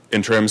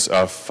in terms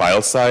of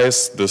file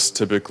size, this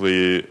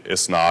typically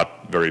is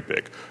not very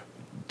big.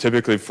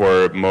 Typically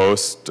for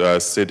most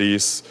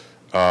cities,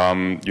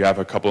 you have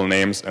a couple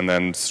names, and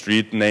then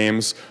street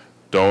names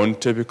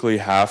don't typically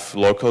have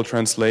local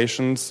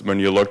translations. When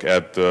you look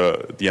at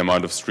the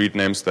amount of street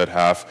names that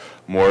have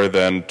more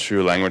than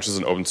 2 languages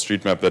in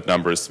OpenStreetMap, that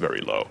number is very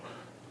low.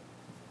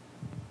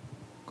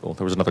 Cool.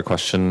 There was another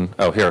question.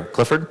 Oh, here,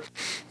 Clifford.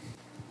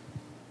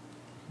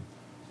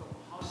 So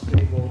how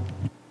stable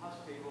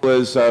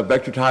is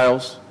vector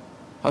tiles?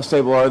 How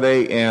stable are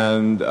they,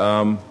 and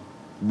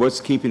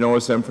what's keeping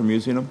OSM from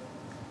using them?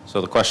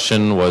 So the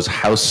question was,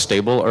 how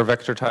stable are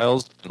vector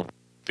tiles, and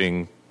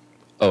being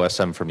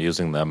OSM from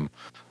using them?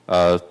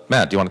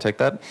 Matt, do you want to take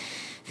that?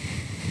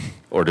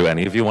 Or do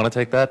any of you want to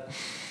take that?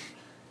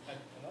 I'm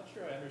not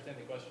sure I understand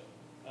the question.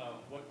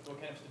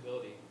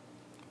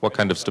 What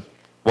kind of stability?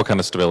 What kind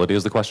of stability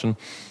is the question?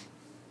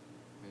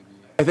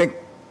 I think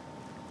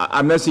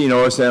I'm not seeing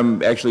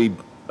OSM actually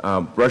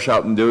rush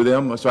out and do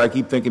them, so I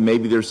keep thinking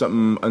maybe there's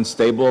something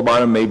unstable about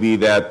them, maybe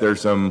that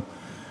there's some,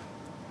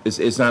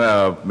 it's not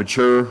a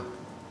mature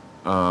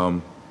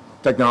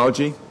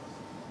technology.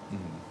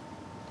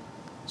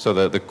 So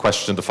the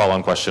question, the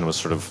follow-on question was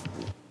sort of,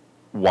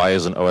 why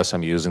isn't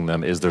OSM using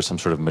them? Is there some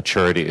sort of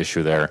maturity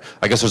issue there?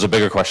 I guess there's a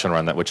bigger question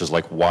around that, which is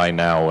like, why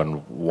now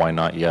and why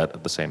not yet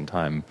at the same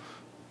time?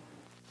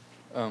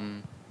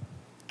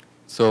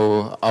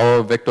 So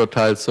our vector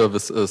tile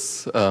service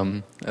is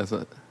as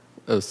a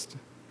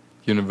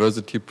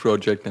university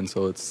project, and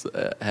so it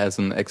has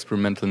an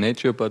experimental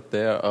nature, but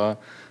there are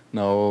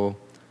now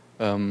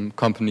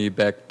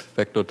company-backed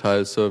vector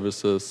tile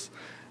services,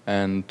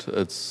 and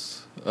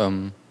it's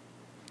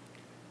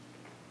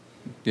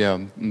yeah,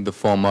 the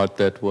format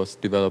that was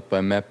developed by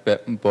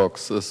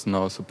Mapbox is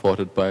now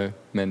supported by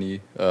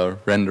many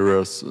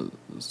renderers.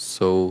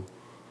 So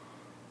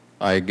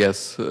I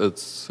guess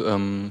it's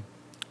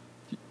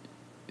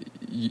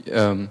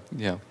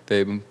yeah,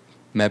 they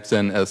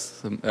Mapzen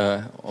as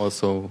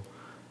also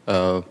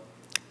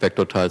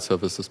vector tile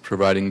services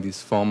providing these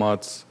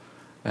formats,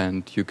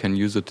 and you can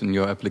use it in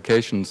your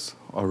applications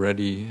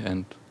already.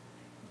 And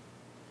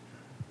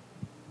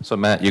so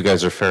Matt, you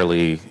guys are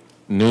fairly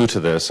new to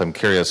this. I'm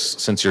curious,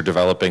 since you're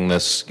developing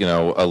this, you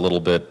know, a little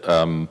bit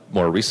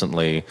more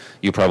recently,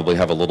 you probably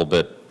have a little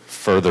bit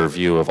further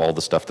view of all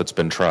the stuff that's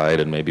been tried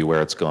and maybe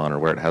where it's gone or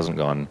where it hasn't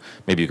gone.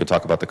 Maybe you could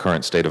talk about the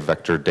current state of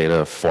vector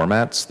data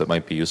formats that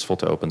might be useful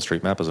to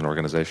OpenStreetMap as an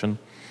organization.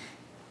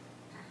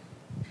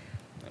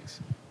 Thanks.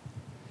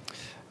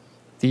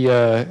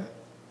 The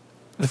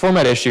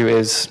format issue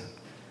is,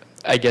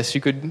 I guess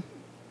you could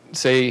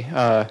say,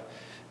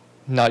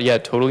 not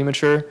yet totally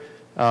mature.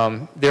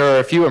 There are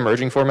a few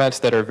emerging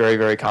formats that are very,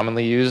 very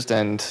commonly used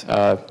and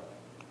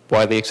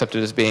widely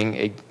accepted as being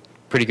a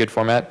pretty good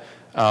format.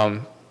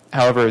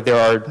 However, there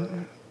are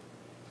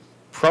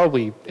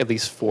probably at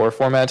least 4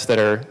 formats that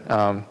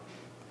are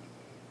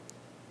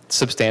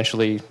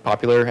substantially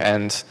popular,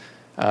 and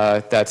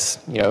that's,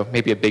 you know,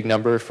 maybe a big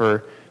number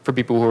for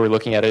people who are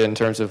looking at it in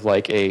terms of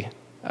like a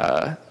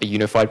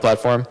unified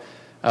platform.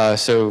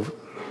 So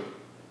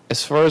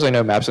as far as I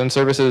know, Mapzen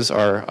services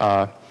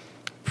are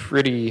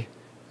pretty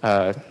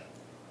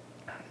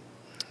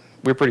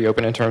we're pretty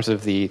open in terms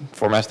of the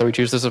formats that we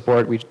choose to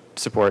support. We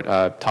support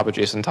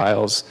top-adjacent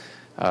tiles,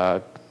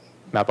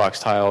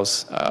 Mapbox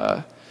tiles,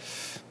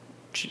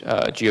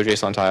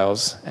 GeoJSON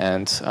tiles,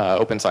 and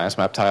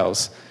OpenScienceMap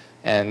tiles.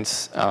 And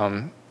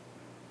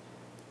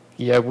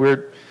yeah,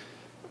 we're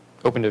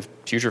open to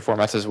future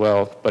formats as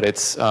well, but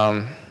it's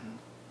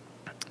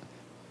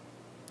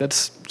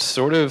that's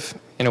sort of,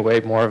 in a way,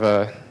 more of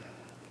a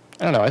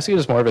I don't know. I see it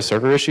as more of a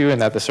server issue in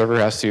that the server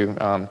has to,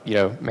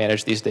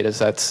 manage these data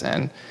sets,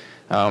 and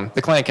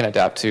the client can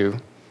adapt to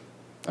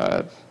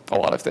a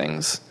lot of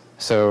things.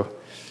 So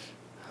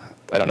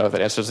I don't know if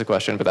that answers the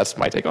question, but that's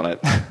my take on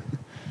it. Do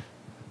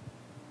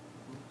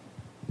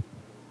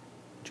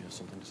you have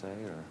something to say,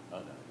 or?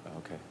 Oh, no.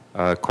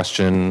 Okay.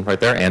 Question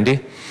right there, Andy.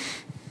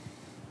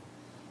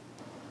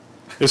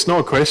 It's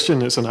not a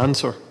question, it's an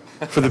answer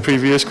for the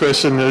previous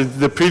question.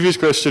 The previous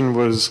question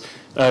was,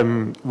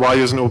 why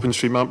isn't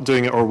OpenStreetMap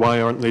doing it, or why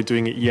aren't they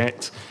doing it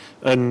yet?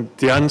 And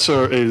the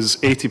answer is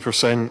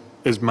 80%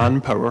 is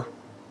manpower.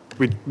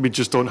 We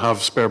just don't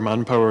have spare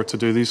manpower to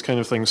do these kind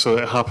of things, so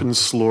it happens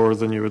slower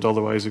than you would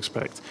otherwise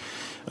expect.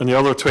 And the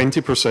other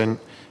 20%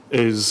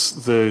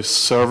 is the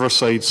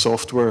server-side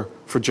software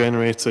for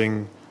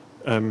generating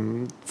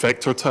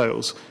vector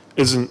tiles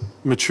isn't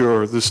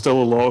mature. There's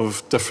still a lot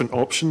of different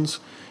options.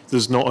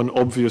 There's not an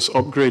obvious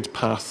upgrade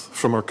path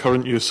from our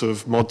current use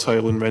of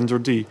ModTile and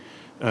RenderD.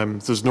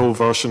 There's no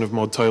version of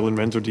ModTile and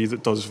RenderD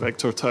that does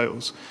vector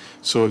tiles.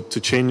 So to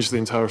change the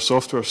entire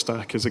software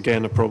stack is,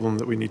 again, a problem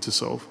that we need to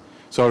solve.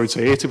 So I would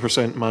say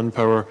 80%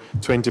 manpower,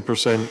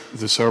 20%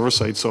 the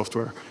server-side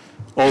software.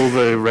 All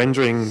the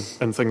rendering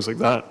and things like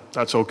that,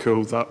 that's all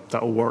cool.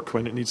 That'll work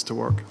when it needs to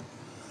work.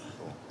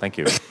 Thank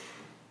you.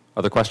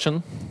 Other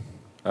question?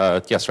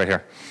 Yes, right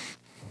here.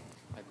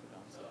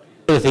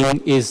 The other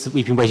thing is that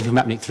we've been waiting for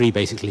Mapnik 3,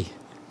 basically,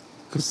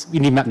 because we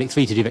need Mapnik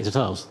 3 to do vector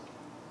tiles.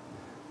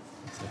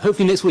 So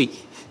hopefully next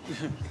week.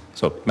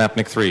 So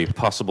Mapnik 3,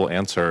 possible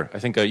answer. I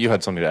think you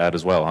had something to add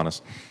as well,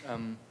 Hannes.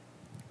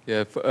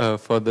 Yeah,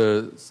 for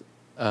the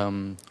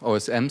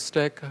OSM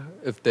stack,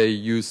 if they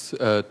use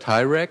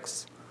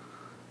Tyrex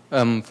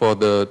for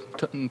the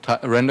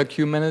render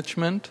queue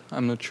management,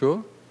 I'm not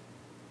sure.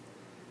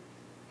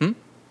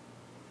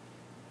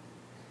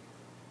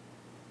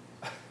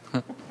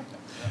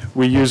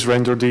 We use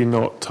RenderD,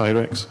 not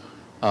Tyrex.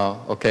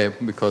 Okay,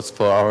 because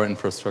for our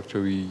infrastructure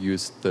we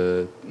use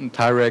the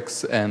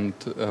Tyrex, and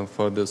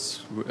for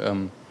this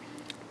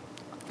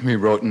we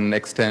wrote an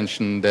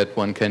extension that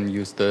one can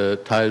use the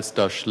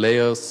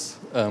tiles-layers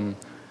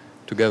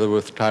together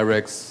with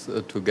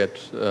Tyrex to get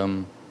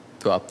to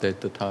update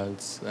the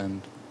tiles,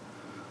 and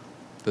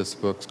this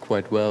works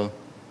quite well.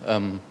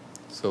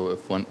 So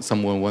if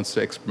someone wants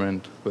to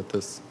experiment with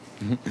this,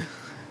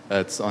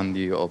 it's on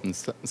the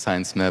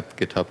OpenStreetMap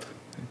GitHub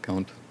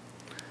account.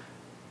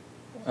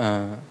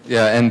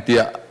 Yeah, and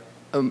the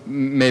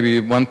maybe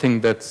one thing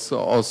that's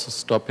also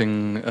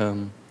stopping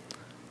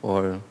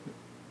or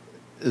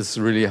is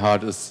really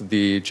hard is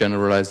the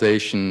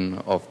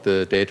generalization of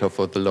the data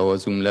for the lower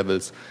zoom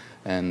levels,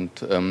 and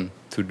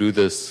to do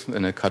this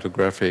in a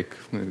cartographic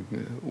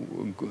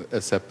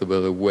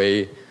acceptable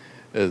way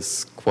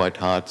is quite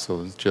hard.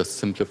 So just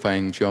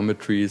simplifying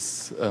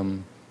geometries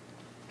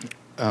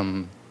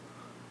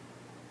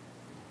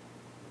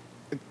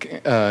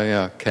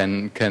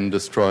can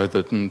destroy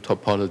the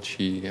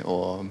topology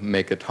or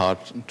make it hard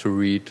to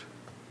read.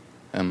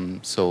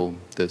 So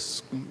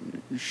this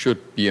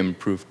should be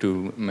improved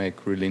to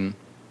make really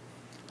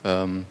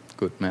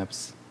good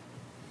maps,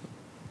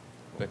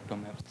 vector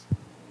maps.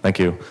 Thank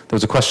you. There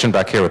was a question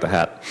back here with the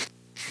hat.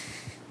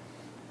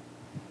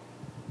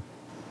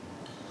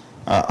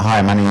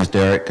 Hi, my name is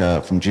Derek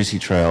from Juicy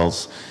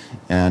Trails,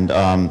 and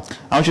I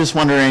was just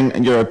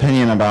wondering your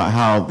opinion about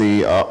how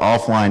the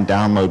offline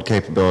download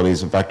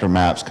capabilities of vector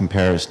maps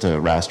compares to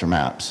raster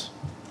maps.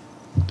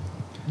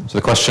 So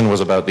the question was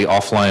about the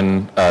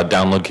offline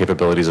download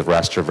capabilities of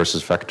raster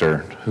versus vector.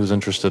 Who's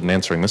interested in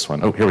answering this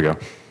one? Oh, here we go.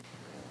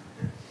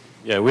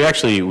 Yeah,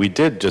 we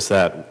did just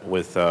that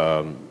with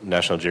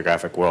National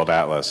Geographic World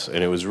Atlas,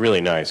 and it was really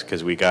nice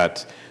because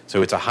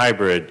so it's a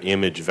hybrid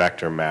image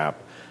vector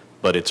map,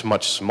 but it's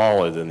much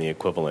smaller than the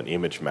equivalent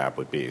image map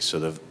would be. So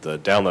the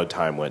download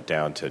time went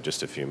down to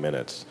just a few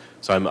minutes.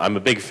 So I'm a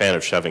big fan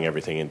of shoving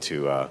everything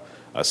into a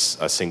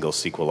single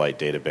SQLite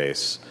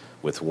database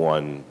with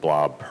one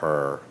blob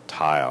per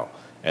tile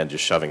and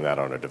just shoving that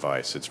on a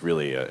device. It's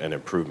really an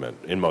improvement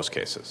in most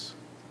cases.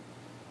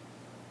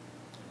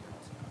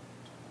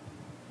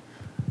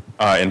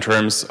 In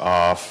terms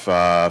of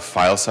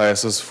file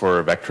sizes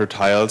for vector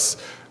tiles,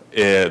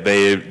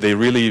 they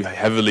really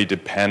heavily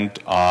depend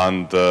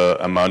on the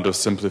amount of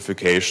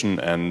simplification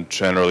and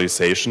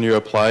generalization you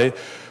apply.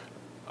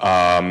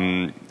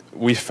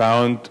 We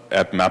found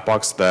at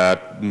Mapbox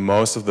that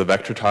most of the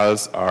vector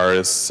tiles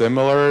are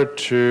similar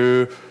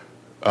to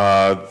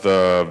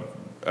the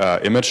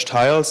image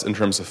tiles in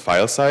terms of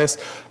file size.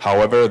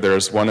 However,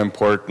 there's one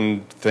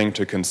important thing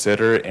to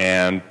consider,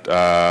 and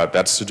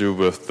that's to do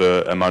with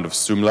the amount of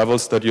zoom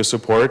levels that you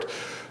support.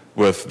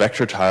 With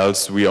vector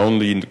tiles, we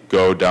only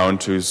go down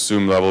to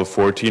zoom level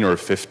 14 or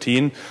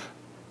 15,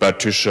 but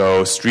to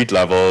show street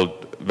level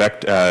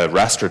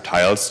raster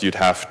tiles, you'd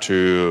have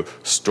to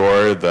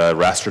store the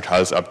raster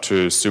tiles up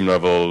to zoom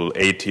level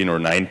 18 or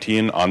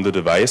 19 on the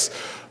device,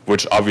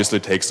 which obviously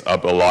takes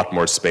up a lot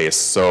more space.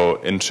 So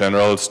in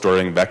general,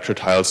 storing vector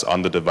tiles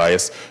on the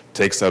device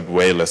takes up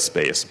way less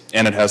space.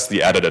 And it has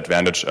the added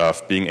advantage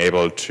of being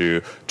able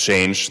to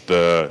change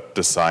the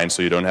design,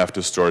 so you don't have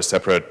to store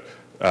separate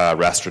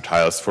raster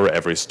tiles for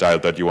every style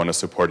that you want to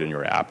support in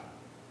your app.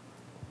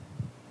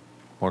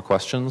 More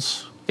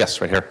questions?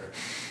 Yes, right here.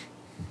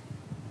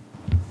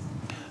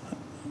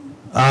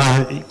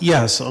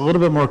 Yes, a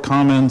little bit more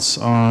comments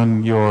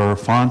on your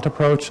font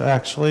approach,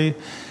 actually.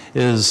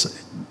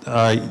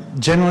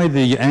 Generally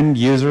the end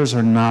users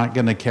are not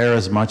going to care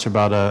as much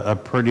about a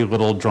pretty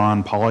little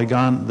drawn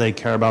polygon. They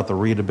care about the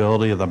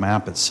readability of the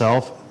map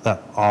itself.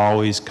 That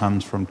always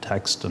comes from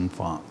text and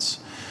fonts.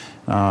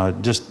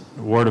 Just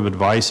word of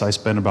advice, I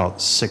spent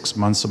about 6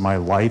 months of my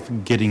life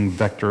getting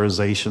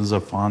vectorizations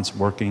of fonts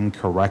working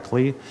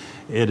correctly.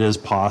 It is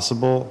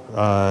possible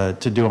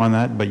to do on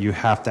that, but you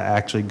have to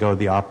actually go to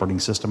the operating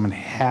system and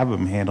have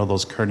them handle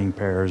those kerning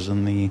pairs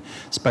and the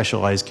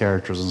specialized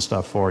characters and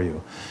stuff for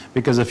you.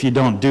 Because if you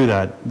don't do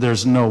that,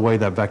 there's no way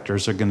that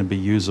vectors are going to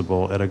be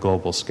usable at a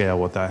global scale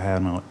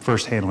without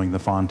first handling the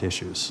font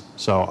issues.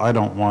 So I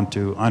don't want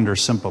to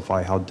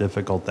undersimplify how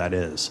difficult that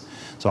is.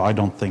 So I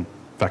don't think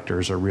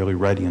vectors are really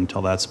ready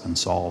until that's been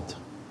solved.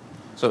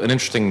 So an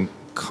interesting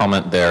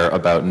comment there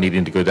about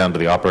needing to go down to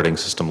the operating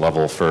system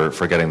level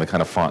for getting the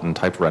kind of font and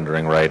type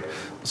rendering right.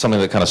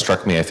 Something that kind of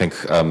struck me, I think,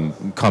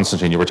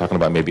 Konstantin, you were talking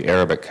about maybe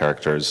Arabic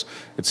characters.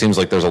 It seems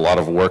like there's a lot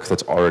of work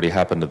that's already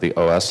happened at the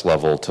OS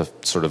level to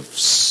sort of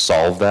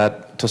solve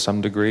that to some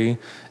degree.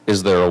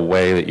 Is there a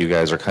way that you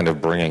guys are kind of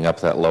bringing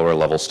up that lower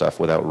level stuff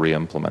without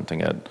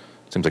re-implementing it?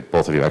 It seems like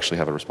both of you actually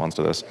have a response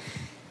to this.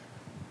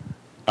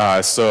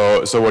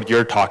 So what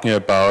you're talking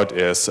about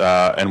is,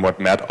 and what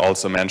Matt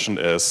also mentioned,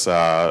 is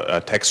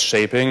text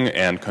shaping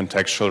and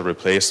contextual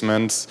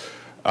replacements.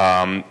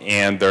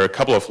 And there are a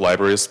couple of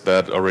libraries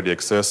that already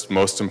exist,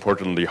 most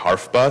importantly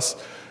Harfbus,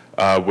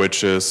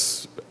 which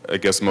is, I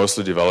guess,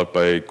 mostly developed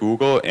by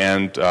Google,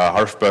 and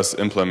Harfbus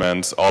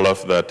implements all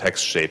of the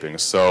text shaping.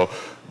 So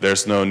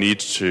there's no need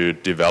to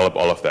develop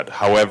all of that.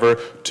 However,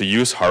 to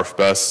use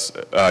Harfbus,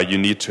 you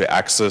need to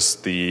access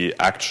the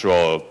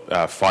actual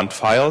font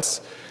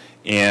files.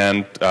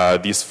 And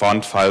these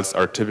font files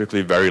are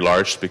typically very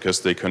large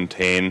because they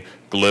contain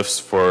glyphs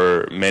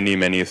for many,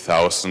 many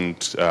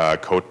thousand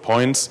code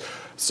points.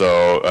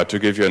 So to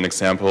give you an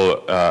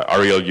example,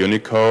 Arial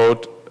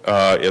Unicode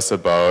is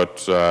about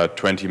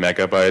 20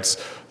 megabytes.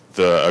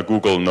 The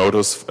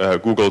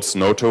Google's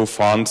Noto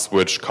fonts,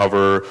 which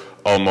cover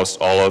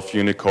almost all of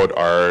Unicode,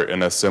 are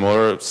in a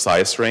similar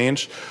size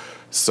range.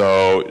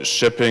 So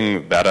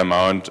shipping that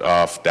amount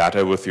of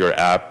data with your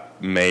app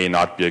may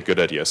not be a good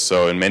idea.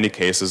 So in many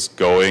cases,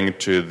 going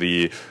to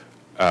the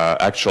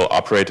actual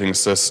operating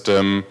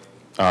system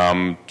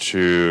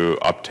to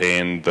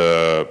obtain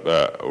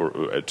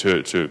the,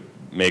 to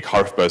make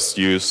Harfbus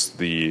use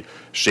the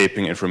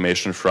shaping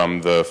information from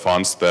the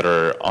fonts that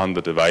are on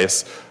the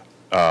device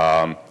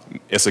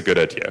is a good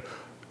idea.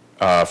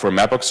 For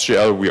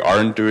Mapbox.gl, we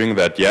aren't doing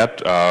that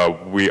yet.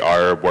 We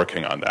are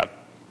working on that.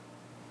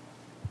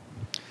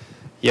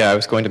 Yeah, I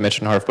was going to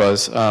mention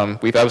Harfbus.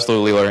 We've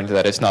absolutely learned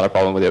that it's not a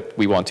problem that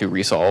we want to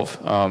resolve.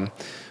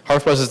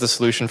 Harfbus is the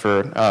solution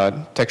for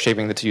text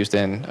shaping that's used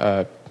in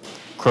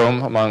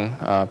Chrome, among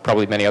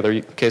probably many other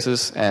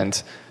cases.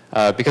 And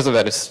because of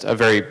that, it's a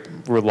very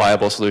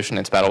reliable solution.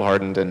 It's battle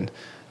hardened, and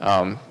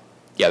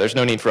yeah, there's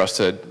no need for us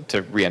to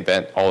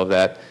reinvent all of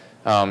that.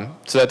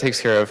 So that takes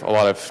care of a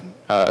lot of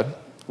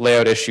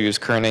layout issues,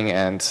 kerning,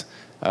 and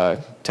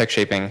text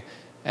shaping.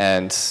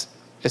 And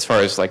as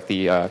far as like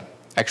the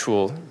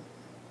actual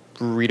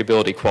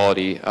readability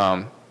quality,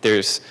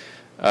 there's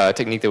a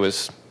technique that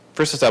was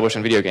first established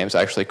in video games,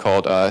 actually,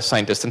 called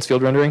signed distance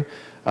field rendering,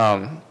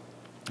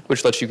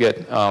 which lets you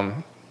get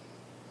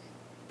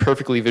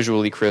perfectly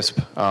visually crisp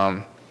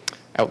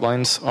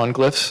outlines on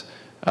glyphs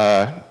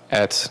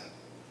at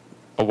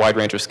a wide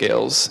range of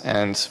scales,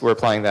 and we're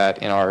applying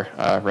that in our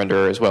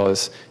renderer as well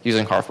as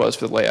using Harfbus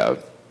for the layout.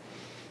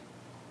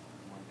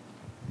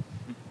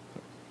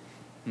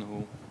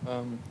 No.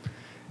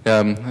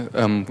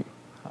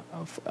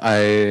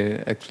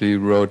 I actually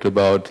wrote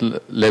about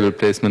label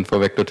placement for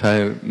vector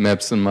tile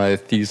maps in my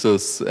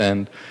thesis,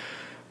 and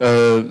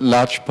a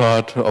large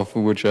part of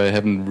which I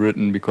haven't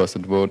written because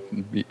it would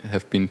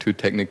have been too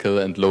technical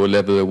and low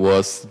level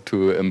was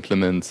to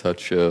implement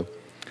such a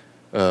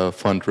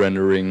font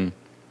rendering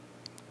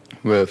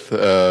with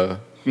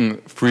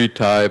free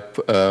type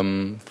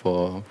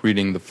for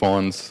reading the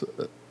fonts,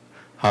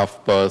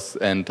 Harfbus,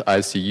 and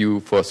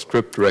ICU for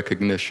script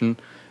recognition.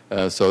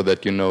 So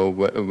that you know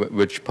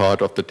which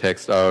part of the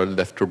text are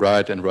left to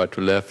right and right to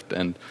left,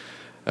 and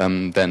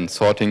then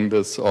sorting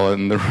this all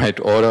in the right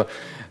order.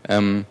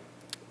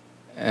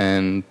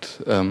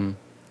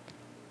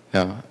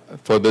 Yeah,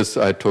 for this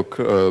I took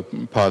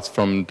parts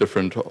from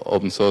different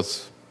open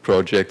source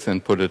projects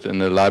and put it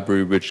in a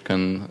library which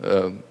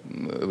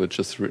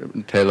is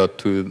tailored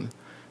to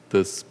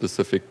this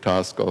specific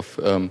task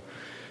of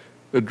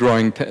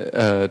drawing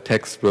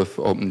text with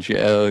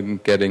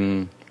OpenGL,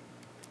 getting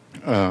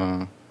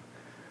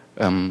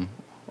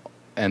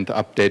and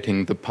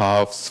updating the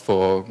paths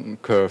for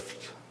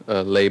curved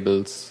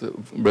labels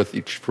with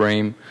each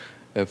frame.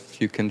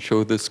 If you can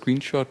show the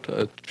screenshot,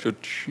 it should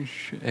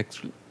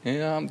actually,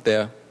 yeah,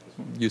 there,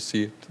 you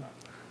see it.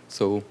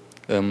 So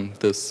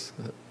this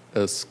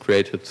is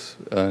created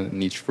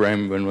in each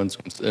frame. When one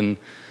zooms in,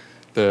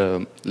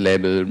 the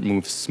label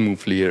moves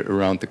smoothly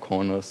around the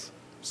corners.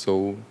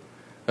 So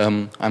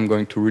I'm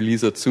going to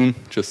release it soon,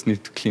 just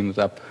need to clean it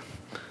up.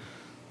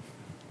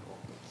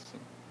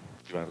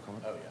 Do you want to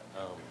comment? Oh,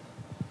 yeah.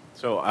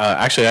 So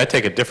actually, I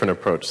take a different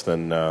approach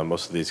than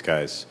most of these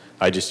guys.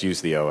 I just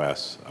use the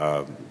OS.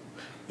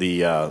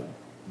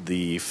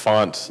 The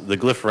font, the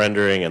glyph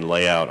rendering and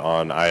layout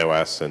on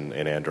iOS and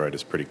Android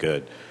is pretty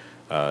good.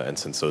 And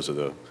since those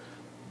are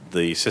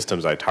the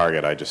systems I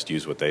target, I just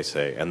use what they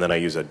say. And then I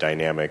use a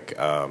dynamic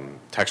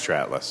texture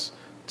atlas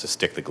to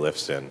stick the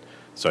glyphs in.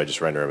 So I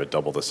just render them at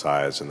double the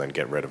size and then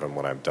get rid of them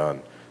when I'm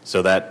done.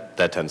 So that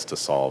tends to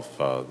solve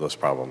those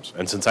problems.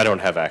 And since I don't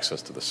have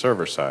access to the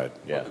server side,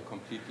 yeah. The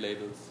complete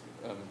labels,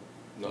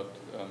 not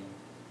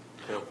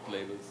curved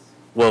labels.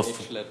 Well,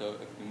 each letter,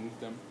 if you move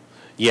them.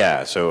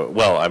 Yeah, so,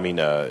 well, I mean,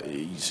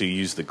 so you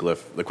use the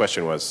glyph. The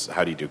question was,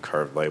 how do you do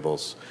curved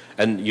labels?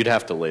 And you'd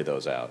have to lay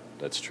those out.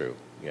 That's true.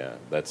 Yeah,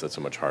 that's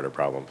a much harder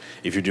problem.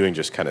 If you're doing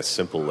just kind of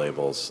simple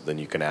labels, then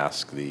you can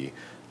ask the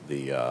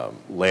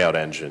layout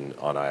engine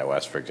on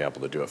iOS, for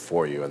example, to do it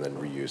for you and then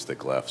reuse the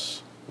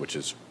glyphs, which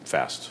is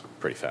fast,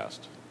 pretty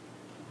fast.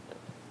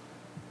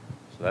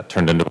 So that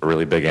turned into a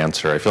really big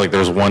answer. I feel like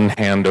there's one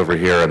hand over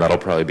here, and that'll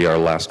probably be our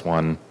last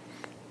one.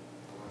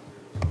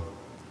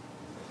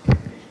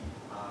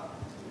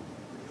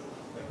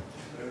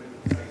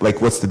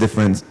 Like, what's the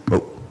difference?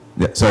 Oh,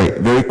 yeah, sorry,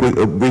 very quick,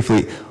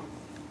 briefly.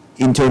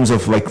 In terms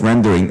of like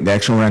rendering, the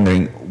actual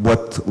rendering,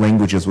 what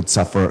languages would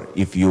suffer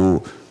if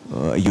you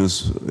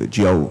use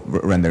GL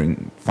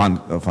rendering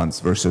fonts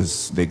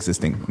versus the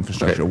existing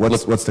infrastructure?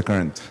 Okay. What's the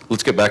current?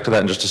 Let's get back to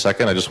that in just a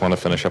second. I just want to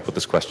finish up with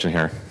this question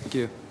here. Thank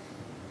you.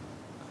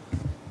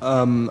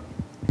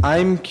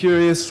 I'm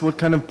curious what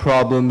kind of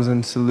problems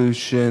and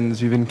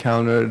solutions you've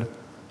encountered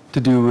to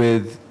do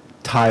with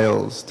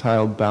tiles,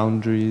 tile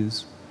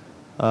boundaries,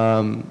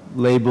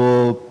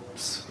 label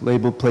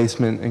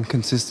placement and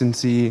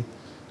consistency,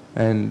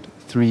 and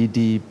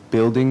 3D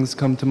buildings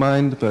come to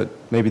mind, but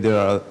maybe there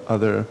are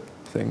other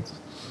things.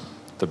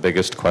 The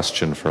biggest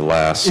question for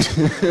last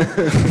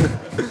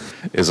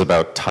is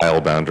about tile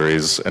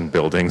boundaries and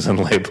buildings and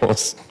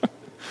labels.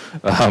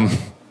 I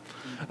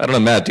don't know,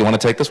 Matt, do you want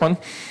to take this one?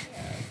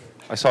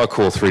 I saw a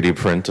cool 3D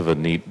print of a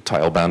neat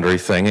tile boundary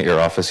thing at your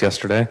office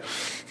yesterday.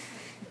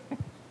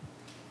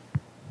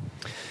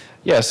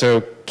 Yeah, so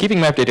keeping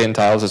map data in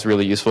tiles is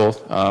really useful.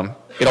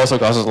 It also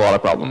causes a lot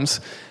of problems.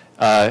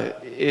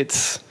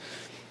 It's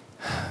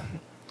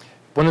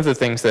one of the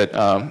things that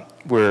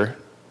we're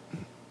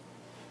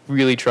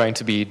really trying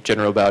to be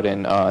general about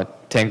in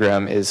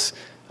Tangram is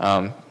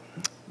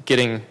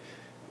getting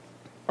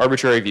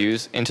arbitrary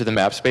views into the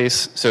map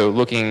space. So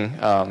looking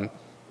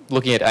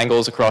at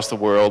angles across the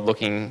world,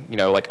 looking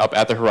like up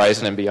at the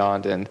horizon and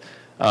beyond. And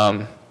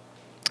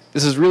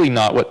this is really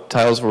not what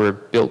tiles were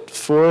built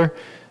for.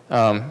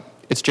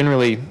 It's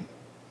generally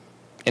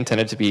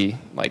intended to be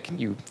like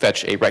you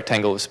fetch a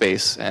rectangle of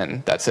space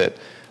and that's it.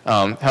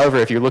 However,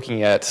 if you're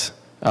looking at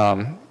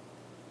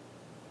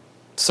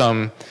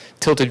some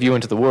tilted view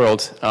into the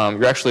world,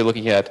 you're actually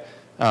looking at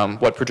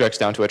what projects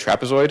down to a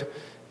trapezoid,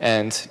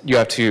 and you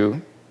have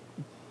to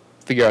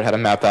figure out how to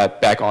map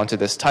that back onto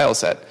this tile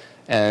set.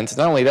 And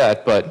not only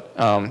that, but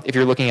if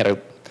you're looking at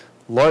a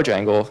large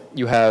angle,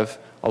 you have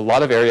a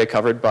lot of area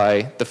covered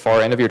by the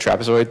far end of your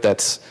trapezoid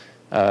that's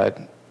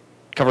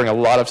covering a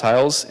lot of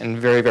tiles in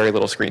very, very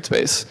little screen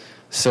space.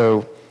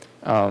 So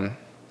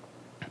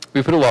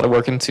we put a lot of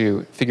work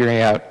into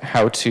figuring out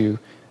how to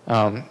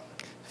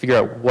figure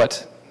out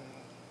what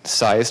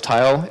size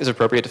tile is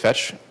appropriate to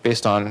fetch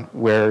based on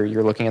where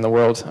you're looking in the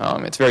world.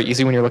 It's very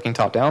easy when you're looking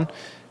top down,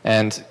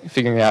 and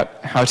figuring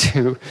out how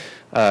to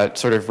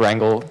sort of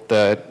wrangle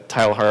the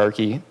tile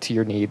hierarchy to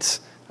your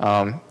needs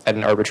at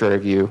an arbitrary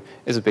view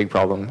is a big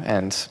problem,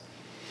 and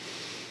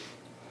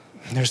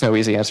there's no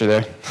easy answer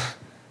there.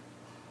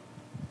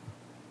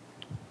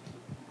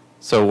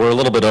 So we're a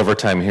little bit over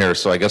time here,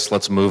 so I guess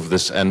let's move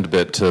this end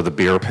bit to the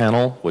beer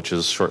panel, which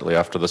is shortly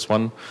after this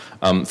one.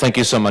 Thank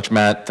you so much,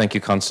 Matt. Thank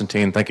you,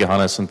 Konstantin. Thank you,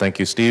 Hannes, and thank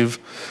you, Steve.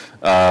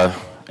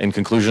 In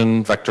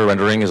conclusion, vector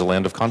rendering is a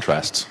land of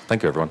contrasts.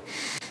 Thank you, everyone.